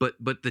 But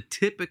the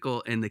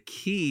typical and the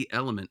key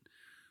element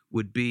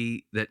would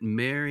be that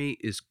Mary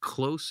is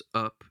close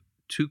up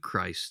to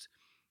Christ,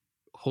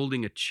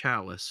 holding a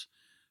chalice,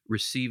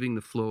 receiving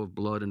the flow of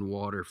blood and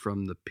water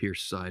from the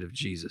pierced side of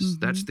Jesus.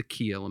 That's the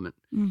key element.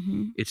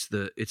 It's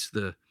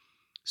the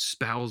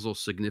spousal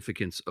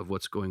significance of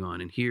what's going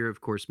on. And here, of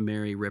course,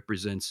 Mary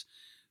represents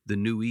the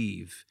new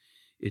Eve.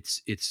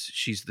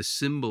 She's the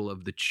symbol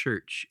of the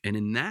church. And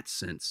in that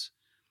sense,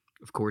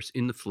 of course,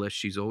 in the flesh,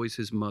 she's always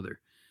his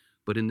mother.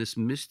 But in this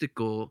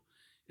mystical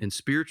and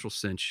spiritual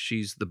sense,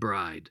 she's the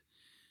bride.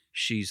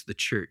 She's the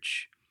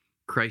church.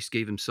 Christ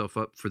gave himself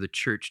up for the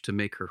church to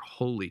make her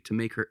holy, to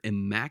make her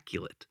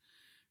immaculate,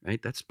 right?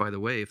 That's, by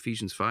the way,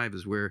 Ephesians 5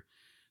 is where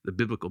the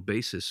biblical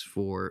basis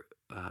for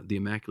the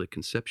Immaculate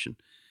Conception,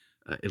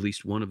 at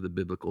least one of the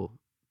biblical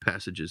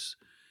passages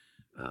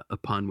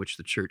upon which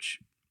the church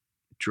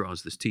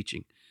draws this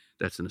teaching.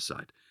 That's an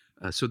aside.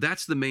 So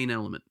that's the main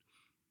element.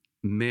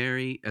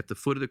 Mary at the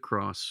foot of the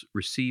cross,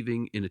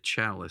 receiving in a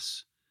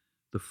chalice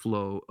the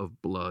flow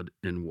of blood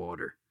and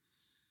water.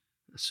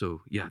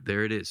 So yeah,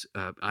 there it is.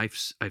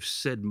 I've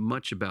said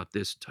much about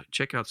this.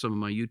 Check out some of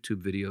my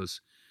YouTube videos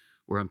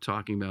where I'm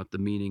talking about the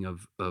meaning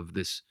of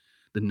this,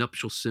 the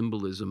nuptial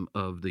symbolism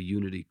of the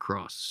unity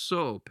cross.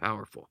 So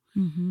powerful.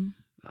 Mm-hmm.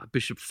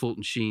 Bishop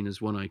Fulton Sheen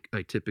is one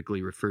I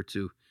typically refer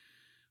to,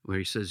 where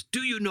he says,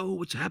 "Do you know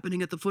what's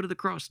happening at the foot of the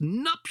cross?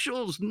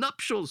 Nuptials,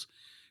 nuptials.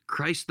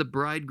 Christ the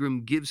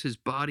bridegroom gives his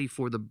body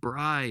for the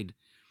bride.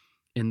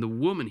 And the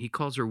woman, he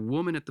calls her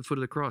woman at the foot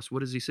of the cross. What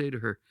does he say to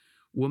her?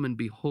 Woman,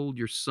 behold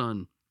your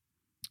son."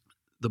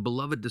 The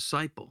beloved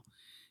disciple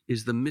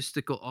is the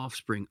mystical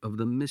offspring of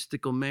the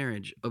mystical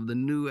marriage of the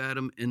new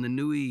Adam and the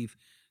new Eve,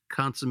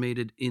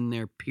 consummated in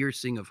their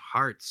piercing of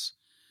hearts.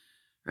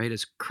 Right?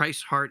 As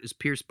Christ's heart is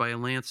pierced by a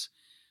lance,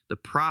 the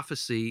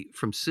prophecy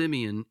from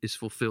Simeon is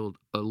fulfilled.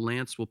 A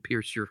lance will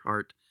pierce your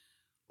heart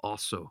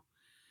also.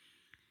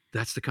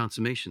 That's the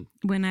consummation.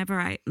 Whenever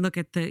I look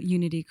at the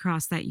Unity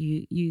Cross that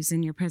you use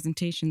in your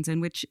presentations,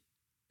 and which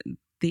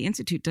the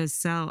Institute does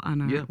sell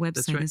on our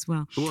website right. as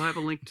well. We'll have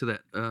a link to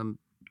that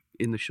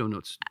in the show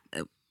notes.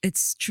 It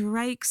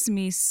strikes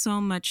me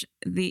so much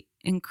the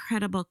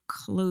incredible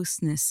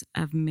closeness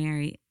of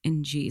Mary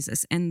and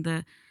Jesus, and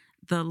the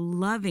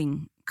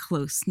loving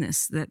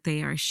closeness that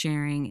they are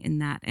sharing in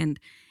that, and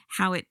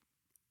how it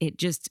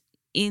just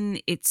in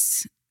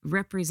its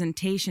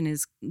representation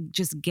is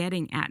just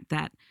getting at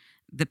that,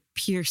 the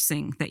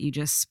piercing that you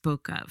just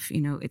spoke of.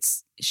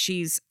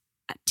 She's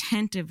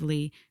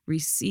attentively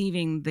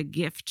receiving the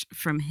gift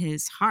from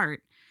his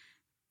heart,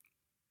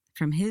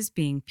 from his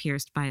being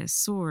pierced by a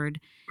sword.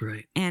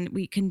 Right. And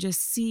we can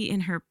just see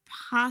in her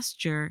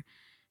posture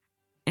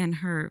and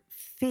her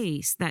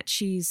face that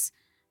she's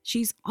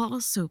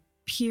also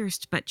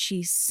pierced, but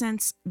she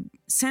senses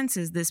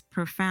this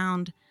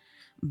profound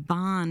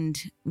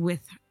bond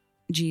with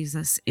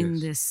Jesus in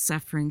this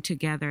suffering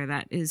together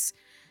that is,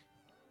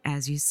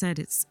 as you said,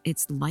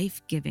 it's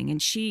life-giving.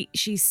 And she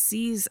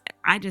sees,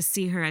 I just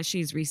see her as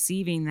she's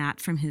receiving that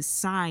from his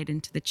side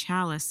into the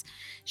chalice.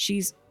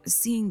 She's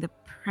seeing the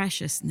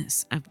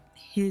preciousness of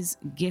his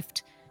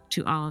gift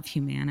to all of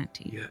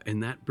humanity. Yeah,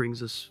 and that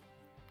brings us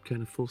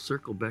kind of full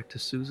circle back to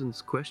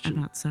Susan's question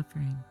about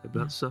suffering.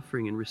 About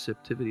suffering and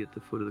receptivity at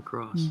the foot of the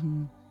cross.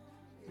 Mm-hmm.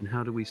 And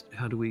how do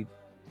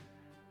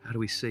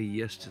we say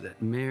yes to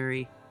that?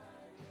 Mary,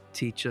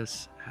 teach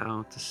us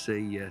how to say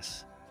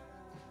yes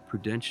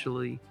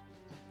prudentially,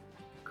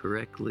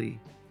 correctly,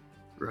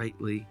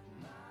 rightly,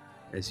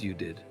 as you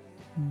did.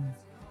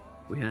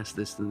 We ask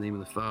this in the name of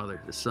the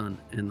Father, the Son,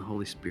 and the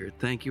Holy Spirit.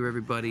 Thank you,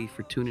 everybody,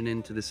 for tuning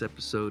in to this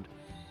episode.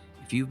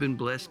 If you've been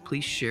blessed,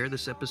 please share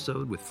this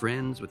episode with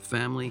friends, with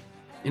family,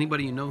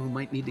 anybody you know who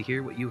might need to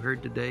hear what you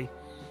heard today.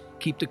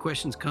 Keep the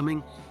questions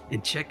coming,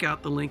 and check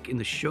out the link in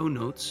the show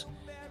notes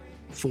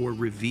for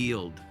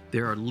Revealed.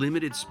 There are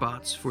limited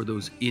spots for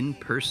those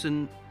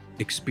in-person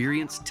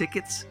experience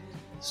tickets,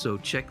 so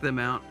check them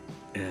out.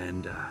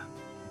 And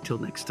until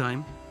next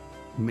time,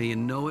 may you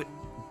know it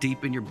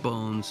deep in your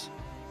bones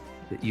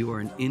that you are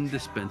an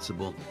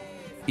indispensable,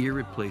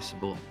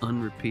 irreplaceable,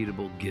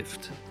 unrepeatable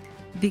gift.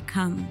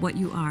 Become what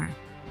you are.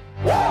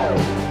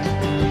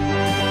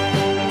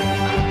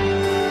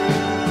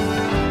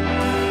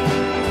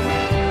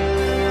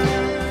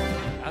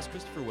 Ask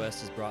Christopher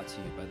West is brought to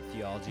you by the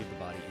Theology of the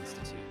Body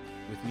Institute,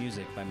 with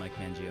music by Mike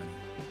Mangione.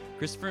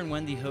 Christopher and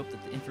Wendy hope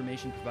that the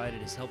information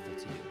provided is helpful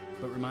to you,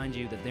 but remind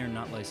you that they are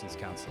not licensed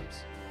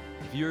counselors.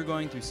 If you are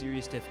going through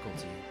serious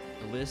difficulty,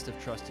 a list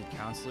of trusted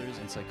counselors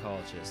and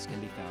psychologists can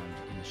be found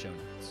in the show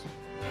notes.